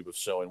on YouTube of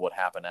showing what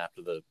happened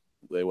after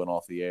they went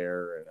off the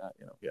air. And,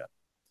 yeah.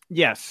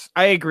 Yes,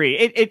 I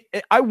agree.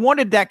 I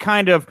wanted that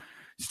kind of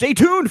stay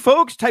tuned,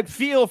 folks, type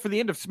feel for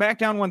the end of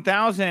SmackDown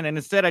 1000. And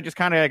instead, I just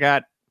kind of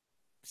got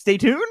stay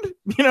tuned.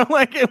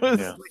 Like it was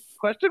like,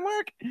 question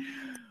mark.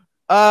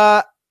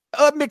 A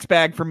mixed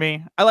bag for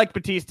me. I liked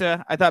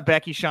Batista. I thought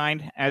Becky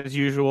shined as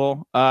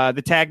usual.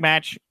 The tag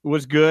match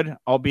was good,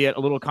 albeit a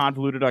little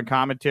convoluted on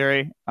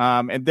commentary.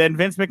 And then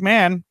Vince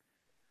McMahon,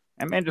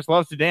 that man just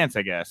loves to dance,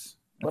 I guess.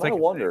 But I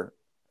wonder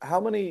how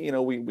many,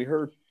 we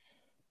heard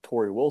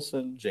Torrie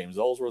Wilson, James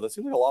Ellsworth. It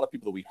seems like a lot of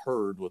people that we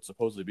heard would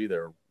supposedly be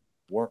there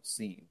weren't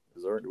seen.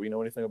 Do we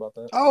know anything about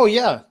that? Oh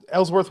yeah,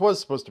 Ellsworth was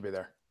supposed to be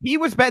there. He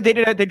was bad.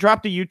 They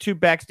dropped a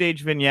YouTube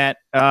backstage vignette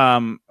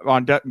on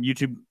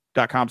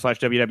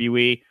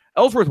YouTube.com/WWE.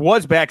 Ellsworth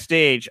was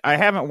backstage. I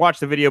haven't watched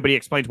the video, but he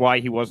explains why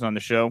he wasn't on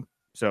the show.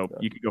 So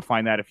you can go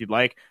find that if you'd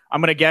like.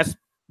 I'm gonna guess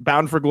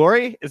Bound for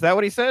Glory. Is that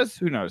what he says?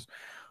 Who knows?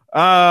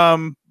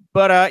 I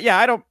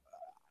don't.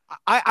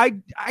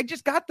 I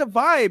just got the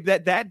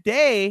vibe that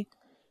day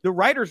the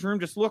writers' room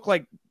just looked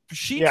like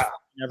sheets. Yeah.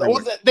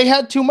 Well, they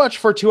had too much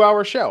for a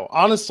 2-hour show,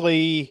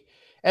 honestly.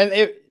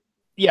 And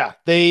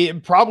they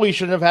probably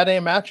shouldn't have had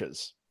any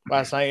matches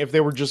last night if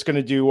they were just going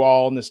to do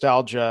all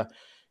nostalgia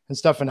and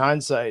stuff in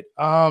hindsight.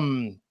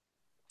 I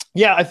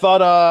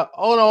thought,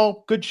 all in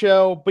all, good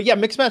show. But yeah,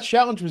 Mixed Match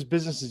Challenge was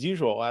business as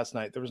usual last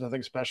night. There was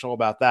nothing special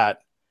about that.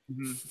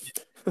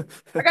 Mm-hmm.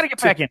 I got to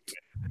get back in.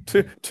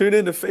 Tune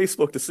into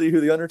Facebook to see who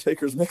the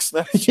Undertaker's Mixed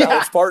Match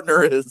Challenge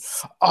partner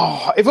is.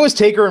 Oh, if it was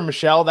Taker and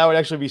Michelle, that would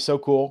actually be so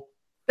cool.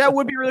 That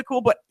would be really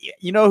cool, but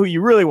you know who you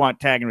really want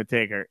tagging with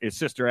Taker is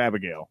Sister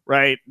Abigail,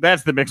 right?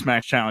 That's the Mixed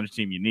Match Challenge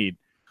team you need.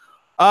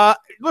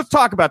 Let's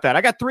talk about that.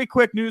 I got 3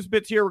 quick news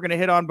bits here we're going to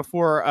hit on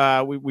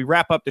before we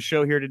wrap up the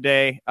show here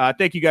today.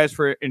 Thank you guys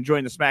for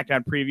enjoying the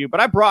SmackDown preview,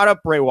 but I brought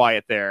up Bray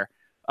Wyatt there,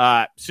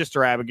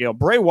 Sister Abigail.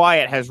 Bray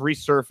Wyatt has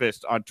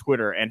resurfaced on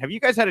Twitter, and have you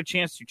guys had a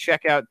chance to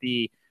check out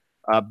the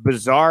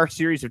bizarre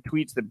series of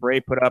tweets that Bray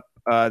put up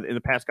in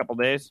the past couple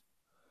days?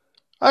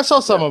 I saw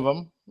some of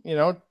them,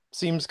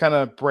 seems kind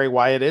of Bray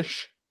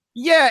Wyatt-ish.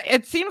 Yeah,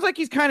 it seems like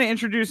he's kind of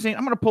introducing.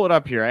 I'm going to pull it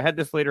up here. I had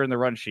this later in the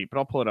run sheet, but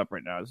I'll pull it up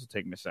right now. This will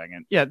take me a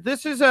second. Yeah,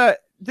 this was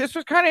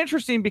kind of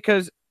interesting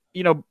because,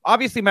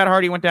 obviously Matt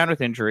Hardy went down with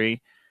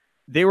injury.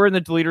 They were in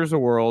the Deleters of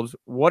Worlds.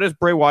 What is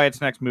Bray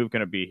Wyatt's next move going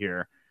to be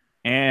here?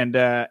 And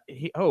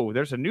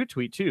there's a new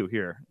tweet too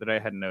here that I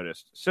hadn't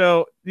noticed.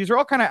 So these are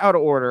all kind of out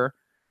of order.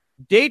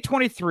 Day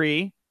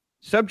 23,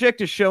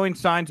 subject is showing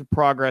signs of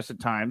progress at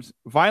times.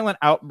 Violent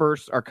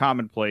outbursts are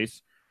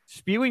commonplace.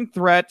 Spewing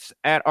threats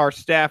at our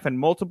staff in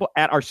multiple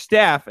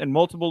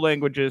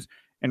languages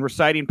and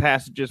reciting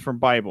passages from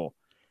Bible.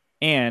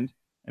 And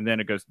then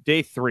it goes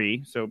day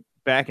 3, so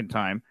back in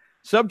time.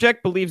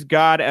 Subject believes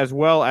God as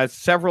well as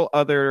several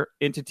other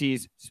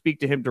entities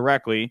speak to him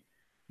directly.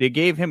 They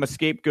gave him a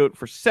scapegoat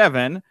for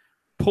 7,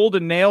 pulled a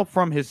nail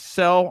from his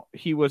cell.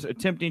 He was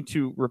attempting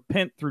to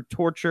repent through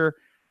torture,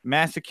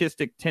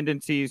 masochistic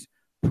tendencies.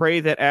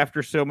 Pray that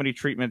after so many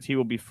treatments, he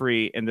will be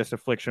free in this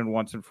affliction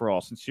once and for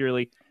all.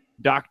 Sincerely,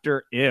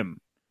 Dr. M.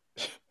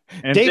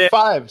 And day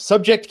 5,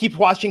 subject keeps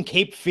watching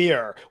Cape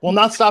Fear. Will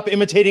not stop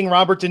imitating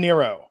Robert De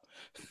Niro.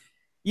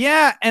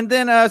 Yeah, and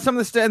then and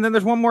then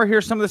there's one more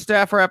here. Some of the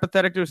staff are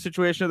apathetic to a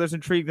situation. Others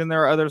intrigued, and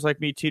there are others like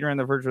me teetering on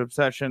the verge of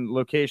obsession.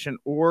 Location: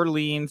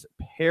 Orleans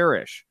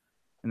Parish.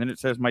 And then it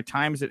says, "My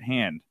time is at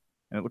hand."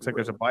 And it looks like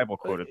there's a Bible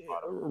quote at the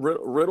bottom.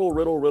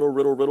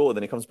 Riddle, and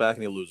then he comes back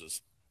and he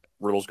loses.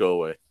 Riddles go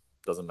away.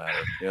 Doesn't matter.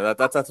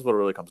 That's what it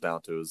really comes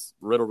down to is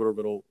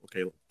riddle.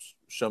 Okay,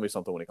 show me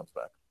something when he comes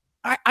back.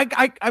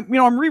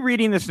 I'm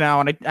rereading this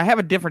now, and I have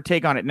a different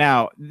take on it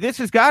now. This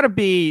has got to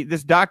be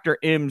this Dr.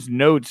 M's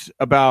notes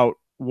about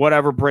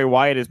whatever Bray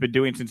Wyatt has been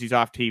doing since he's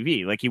off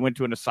TV. Like he went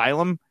to an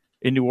asylum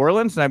in New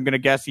Orleans, and I'm going to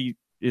guess he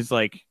is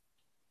like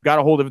got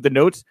a hold of the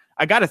notes.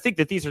 I got to think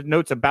that these are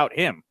notes about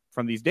him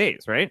from these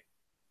days, right?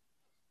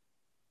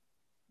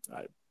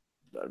 I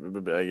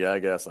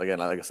guess. Again,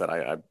 like I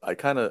said, I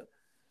kind of.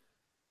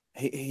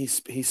 He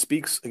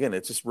speaks again.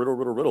 It's just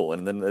riddle,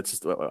 and then it's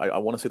just I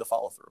want to see the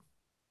follow through.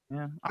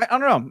 Yeah, I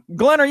don't know.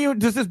 Glenn,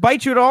 does this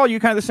bite you at all? Are you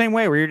kind of the same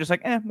way where you're just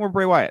like, more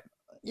Bray Wyatt?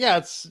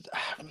 Yeah,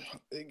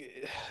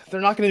 they're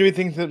not going to do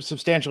anything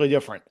substantially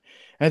different,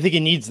 and I think he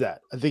needs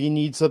that. I think he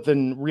needs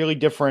something really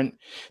different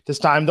this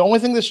time. The only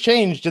thing that's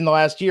changed in the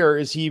last year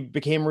is he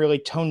became really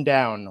toned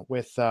down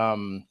with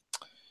Matt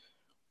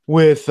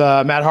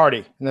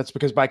Hardy, and that's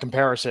because by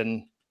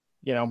comparison,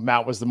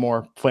 Matt was the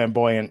more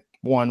flamboyant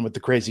one with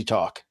the crazy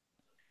talk.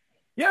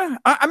 Yeah,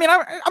 I mean,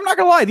 I'm not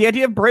gonna lie. The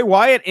idea of Bray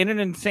Wyatt in an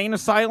insane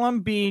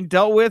asylum being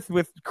dealt with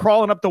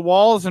crawling up the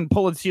walls and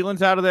pulling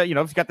ceilings out of the,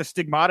 he's got the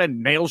stigmata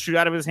and nails shoot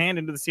out of his hand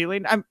into the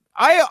ceiling. I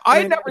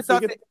mean, never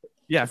thought that.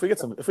 Yeah, if we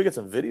get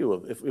some video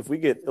of if we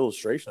get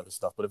illustration of this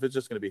stuff, but if it's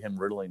just going to be him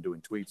riddling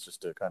doing tweets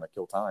just to kind of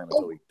kill time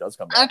until he does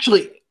come back.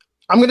 Actually,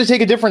 I'm going to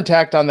take a different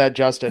tact on that,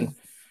 Justin.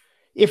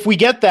 If we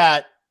get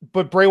that,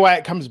 but Bray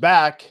Wyatt comes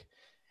back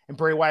and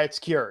Bray Wyatt's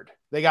cured,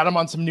 they got him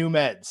on some new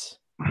meds.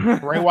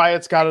 Bray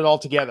Wyatt's got it all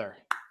together.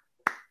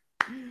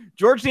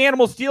 George the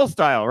Animal Steel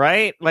style,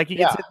 right? Like he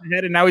gets hit in the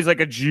head and now he's like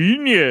a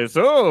genius.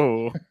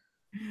 Oh.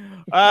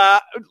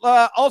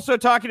 Also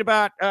talking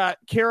about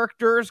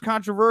characters,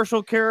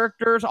 controversial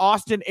characters.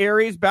 Austin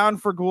Aries,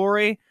 Bound for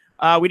Glory.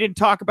 We didn't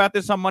talk about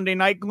this on Monday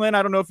night, Glenn.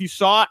 I don't know if you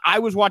saw it. I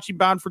was watching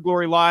Bound for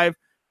Glory live.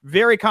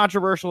 Very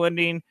controversial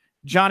ending.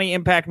 Johnny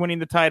Impact winning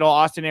the title.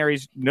 Austin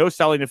Aries no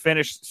selling the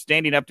finish,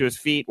 standing up to his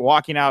feet,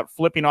 walking out,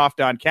 flipping off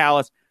Don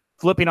Callis,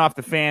 flipping off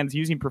the fans,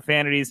 using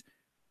profanities.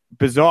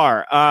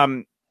 Bizarre.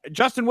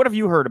 Justin, what have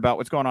you heard about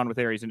what's going on with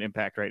Aries and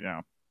Impact right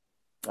now?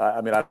 I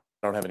mean, I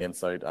don't have any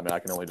insight. I mean, I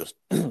can only just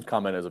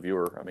comment as a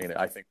viewer. I mean,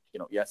 I think,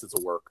 yes, it's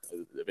a work.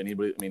 If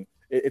anybody, I mean,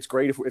 it's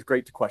great. It's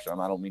great to question.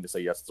 I don't mean to say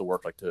yes, it's a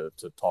work, like to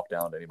talk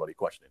down to anybody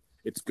questioning.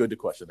 It's good to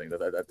question things.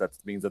 That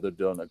means that they're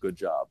doing a good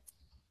job.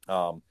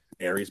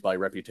 Aries, by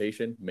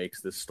reputation,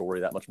 makes this story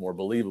that much more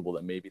believable.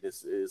 That maybe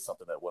this is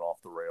something that went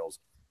off the rails.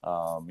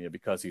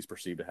 Because he's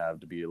perceived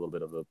to be a little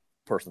bit of a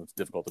person that's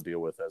difficult to deal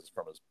with as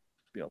from his,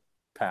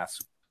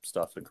 past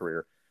stuff and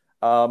career.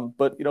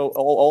 But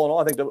all in all,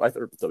 I think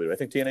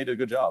TNA did a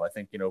good job. I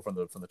think from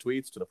the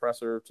tweets to the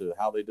presser to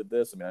how they did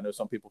this. I mean, I know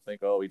some people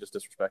think, oh, he just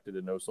disrespected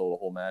and no sold the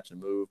whole match and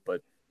moved,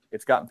 but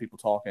it's gotten people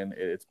talking.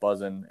 It's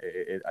buzzing.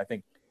 I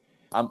think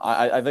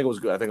it was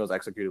good. I think it was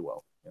executed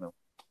well.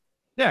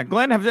 Yeah,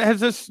 Glenn, has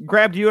this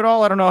grabbed you at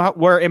all? I don't know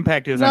where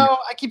Impact is. No,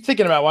 I keep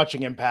thinking about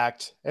watching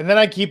Impact, and then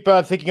I keep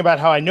thinking about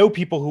how I know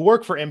people who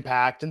work for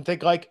Impact, and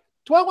think like,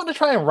 do I want to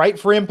try and write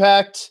for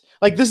Impact?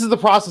 Like, this is the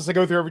process I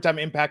go through every time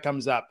Impact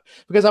comes up,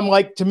 because I'm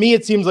like, to me,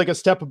 it seems like a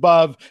step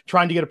above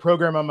trying to get a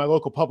program on my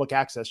local public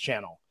access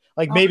channel.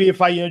 Like, maybe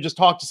if I, just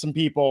talk to some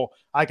people,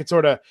 I could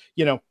sort of,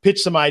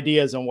 pitch some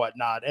ideas and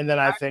whatnot. And then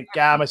I think,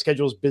 my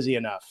schedule's busy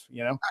enough,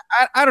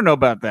 I don't know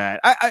about that.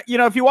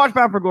 If you watch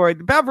Bound for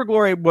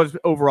Glory was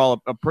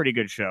overall a pretty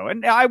good show.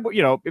 And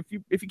if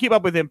you keep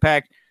up with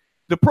Impact,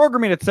 the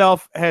programming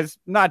itself has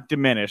not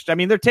diminished. I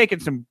mean, they're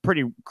taking some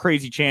pretty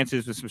crazy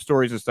chances with some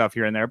stories and stuff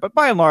here and there, but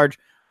by and large,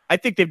 I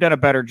think they've done a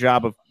better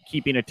job of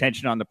keeping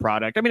attention on the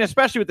product. I mean,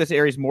 especially with this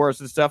Aries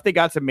Morrison stuff, they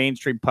got some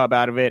mainstream pub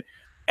out of it.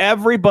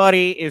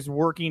 Everybody is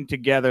working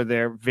together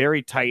there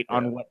very tight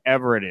on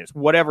whatever it is,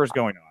 whatever's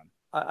going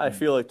on. I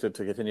feel like to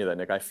continue that,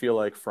 Nick, I feel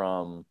like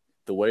from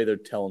the way they're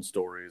telling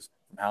stories,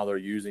 from how they're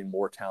using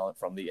more talent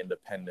from the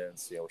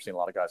independents, we're seeing a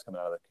lot of guys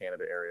coming out of the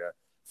Canada area,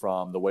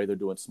 from the way they're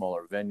doing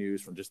smaller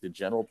venues, from just the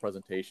general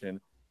presentation,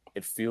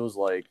 it feels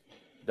like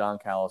Don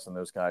Callis and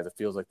those guys, it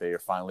feels like they are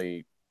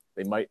finally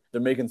they're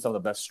making some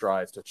of the best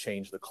strides to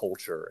change the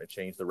culture and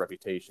change the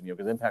reputation,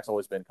 because Impact's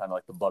always been kind of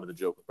like the butt of the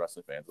joke with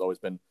wrestling fans.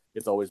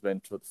 It's always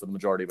been for the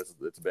majority of us,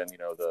 it's been,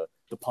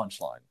 the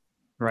punchline.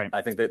 Right.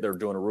 I think that they're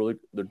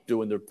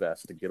doing their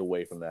best to get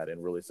away from that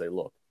and really say,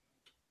 look,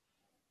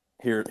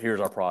 here's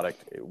our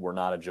product. We're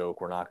not a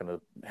joke. We're not going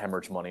to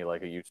hemorrhage money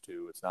like it used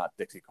to. It's not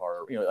Dixie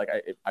Carter.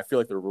 I feel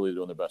like they're really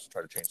doing their best to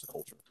try to change the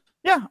culture.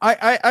 Yeah,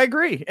 I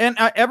agree. And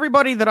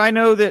everybody that I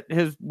know that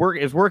is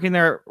working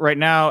there right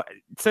now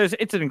says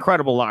it's an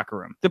incredible locker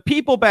room. The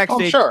people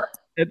backstage,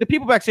 the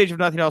people backstage, if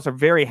nothing else, are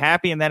very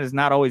happy, and that has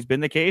not always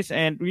been the case.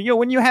 And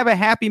when you have a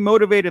happy,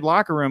 motivated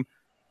locker room,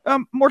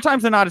 more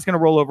times than not, it's going to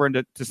roll over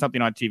into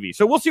something on TV.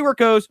 So we'll see where it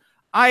goes.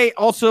 I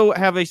also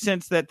have a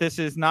sense that this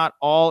is not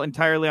all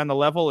entirely on the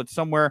level. It's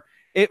somewhere.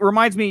 It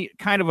reminds me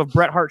kind of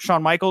Bret Hart,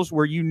 Shawn Michaels,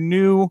 where you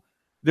knew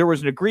there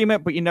was an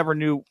agreement, but you never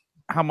knew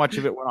how much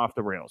of it went off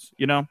the rails.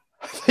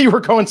 You were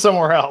going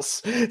somewhere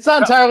else. It's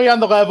not entirely on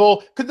the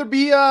level. Could there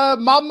be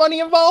mob money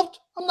involved?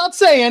 I'm not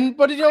saying,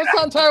 but it's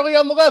not entirely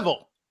on the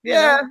level.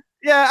 Yeah.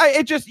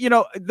 It just,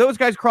 those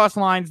guys cross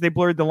lines. They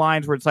blurred the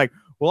lines where it's like,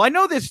 well, I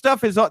know this stuff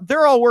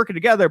they're all working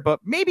together, but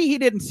maybe he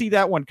didn't see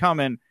that one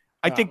coming.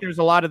 I think there's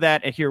a lot of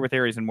that here with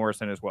Aries and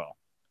Morrison as well.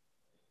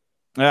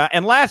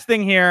 And last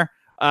thing here,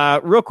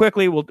 real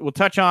quickly, we'll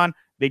touch on,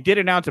 they did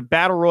announce a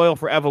battle royal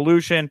for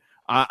Evolution.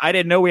 I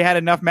didn't know we had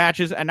enough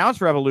matches announced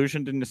for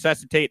Evolution to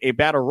necessitate a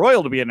battle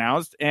royal to be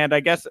announced. And I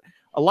guess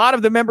a lot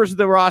of the members of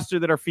the roster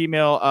that are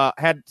female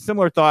had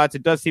similar thoughts.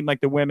 It does seem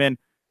like the women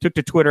took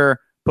to Twitter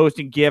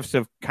posting gifs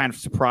of kind of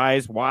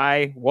surprise.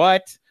 Why?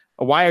 What?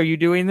 Why are you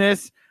doing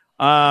this?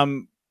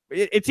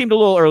 It seemed a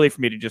little early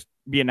for me to just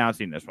be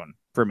announcing this one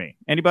for me.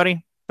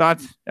 Anybody?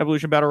 Thoughts?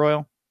 Evolution Battle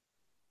Royal?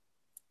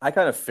 I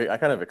kind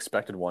of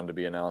expected one to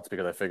be announced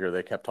because I figured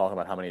they kept talking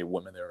about how many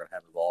women they were going to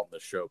have involved in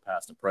the show,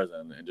 past and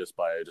present, and just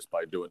by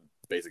doing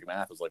basic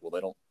math, it was like, well,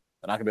 they're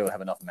not going to be able to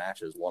have enough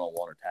matches,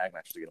 one-on-one or tag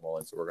matches, to get them all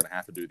in. So we're going to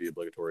have to do the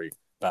obligatory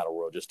battle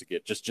royal just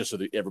so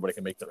that everybody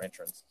can make their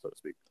entrance, so to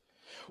speak.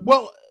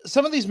 Well,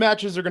 some of these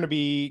matches are going to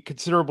be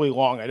considerably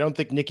long. I don't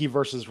think Nikki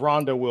versus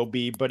Ronda will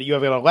be, but you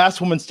have a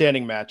last woman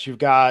standing match. You've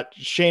got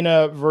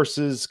Shayna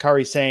versus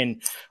Kairi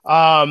Sane.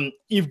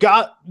 You've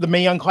got the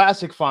Mae Young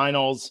Classic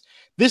finals.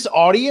 This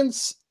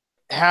audience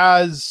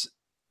has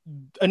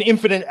an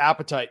infinite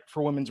appetite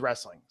for women's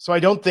wrestling. So I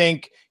don't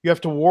think you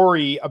have to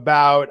worry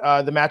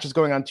about the matches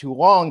going on too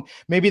long.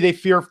 Maybe they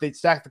fear if they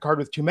stack the card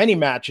with too many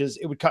matches,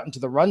 it would cut into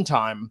the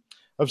runtime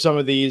of some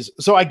of these.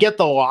 So I get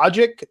the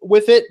logic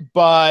with it,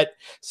 but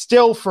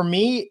still for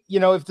me,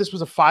 if this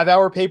was a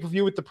 5-hour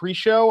pay-per-view with the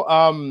pre-show,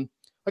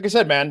 like I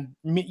said, man,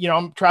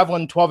 I'm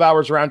traveling 12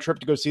 hours round trip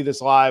to go see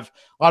this live.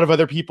 A lot of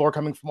other people are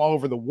coming from all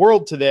over the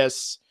world to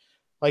this.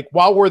 Like,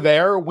 while we're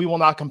there, we will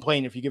not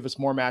complain if you give us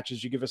more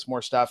matches, you give us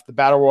more stuff. The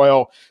Battle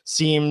Royal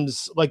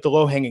seems like the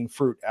low-hanging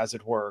fruit, as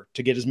it were,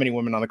 to get as many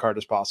women on the card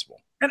as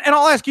possible. And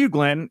I'll ask you,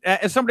 Glenn,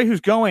 as somebody who's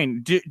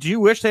going, do you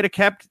wish they'd have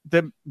kept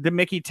the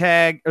Mickey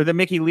tag or the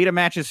Mickey Lita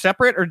matches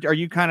separate, or are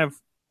you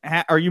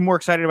are you more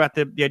excited about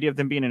the idea of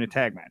them being in a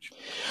tag match?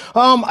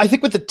 I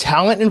think with the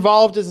talent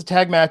involved as a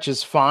tag match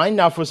is fine.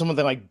 Now, for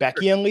something like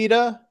Becky and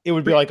Lita, it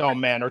would be like, oh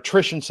man, or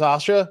Trish and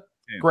Sasha.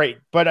 Great,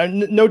 but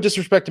no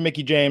disrespect to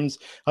Mickie James.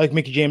 I like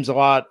Mickie James a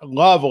lot.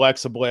 Love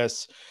Alexa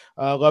Bliss.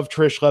 Love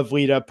Trish. Love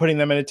Lita. Putting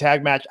them in a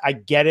tag match, I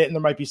get it, and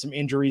there might be some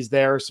injuries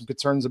there, some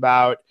concerns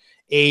about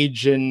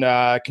age and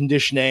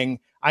conditioning.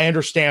 I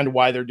understand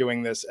why they're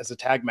doing this as a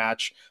tag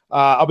match.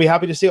 I'll be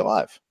happy to see it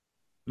live.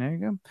 There you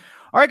go.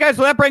 All right, guys.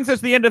 Well, that brings us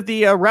to the end of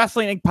the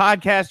Wrestling Inc.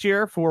 podcast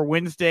here for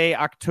Wednesday,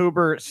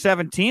 October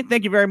 17th.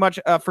 Thank you very much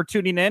for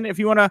tuning in. If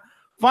you want to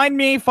find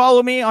me,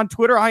 follow me on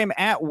Twitter. I am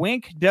at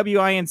Wink,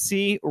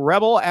 WINC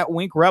Rebel, at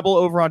Wink Rebel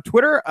over on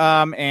Twitter.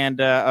 And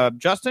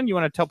Justin, you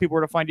want to tell people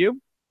where to find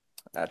you?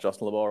 At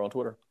Justin LeBar on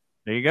Twitter.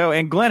 There you go.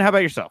 And Glenn, how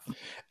about yourself?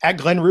 At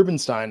Glenn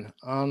Rubenstein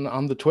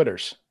on the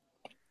Twitters.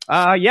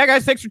 Yeah,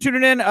 guys, thanks for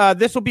tuning in.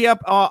 This will be up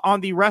on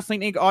the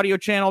Wrestling Inc. audio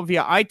channel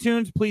via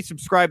iTunes. Please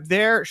subscribe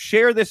there.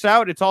 Share this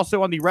out. It's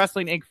also on the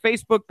Wrestling Inc.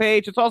 Facebook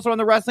page. It's also on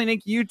the Wrestling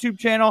Inc. YouTube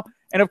channel.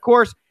 And, of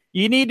course,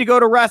 you need to go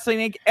to Wrestling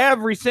Inc.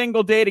 every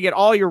single day to get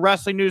all your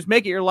wrestling news.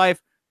 Make it your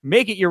life.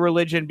 Make it your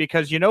religion,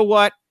 because you know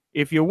what?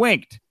 If you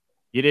winked,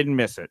 you didn't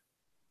miss it.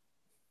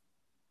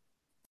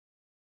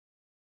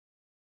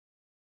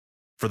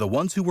 For the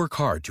ones who work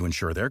hard to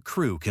ensure their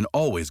crew can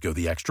always go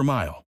the extra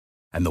mile,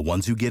 and the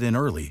ones who get in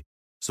early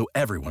so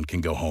everyone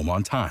can go home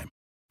on time,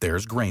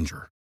 there's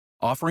Grainger,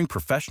 offering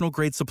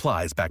professional-grade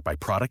supplies backed by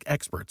product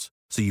experts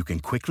so you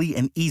can quickly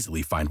and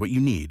easily find what you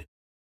need.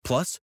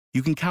 Plus,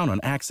 you can count on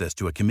access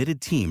to a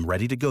committed team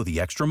ready to go the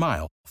extra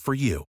mile for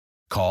you.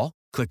 Call,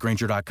 click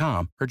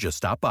Grainger.com, or just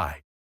stop by.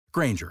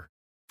 Grainger,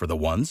 for the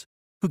ones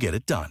who get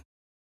it done.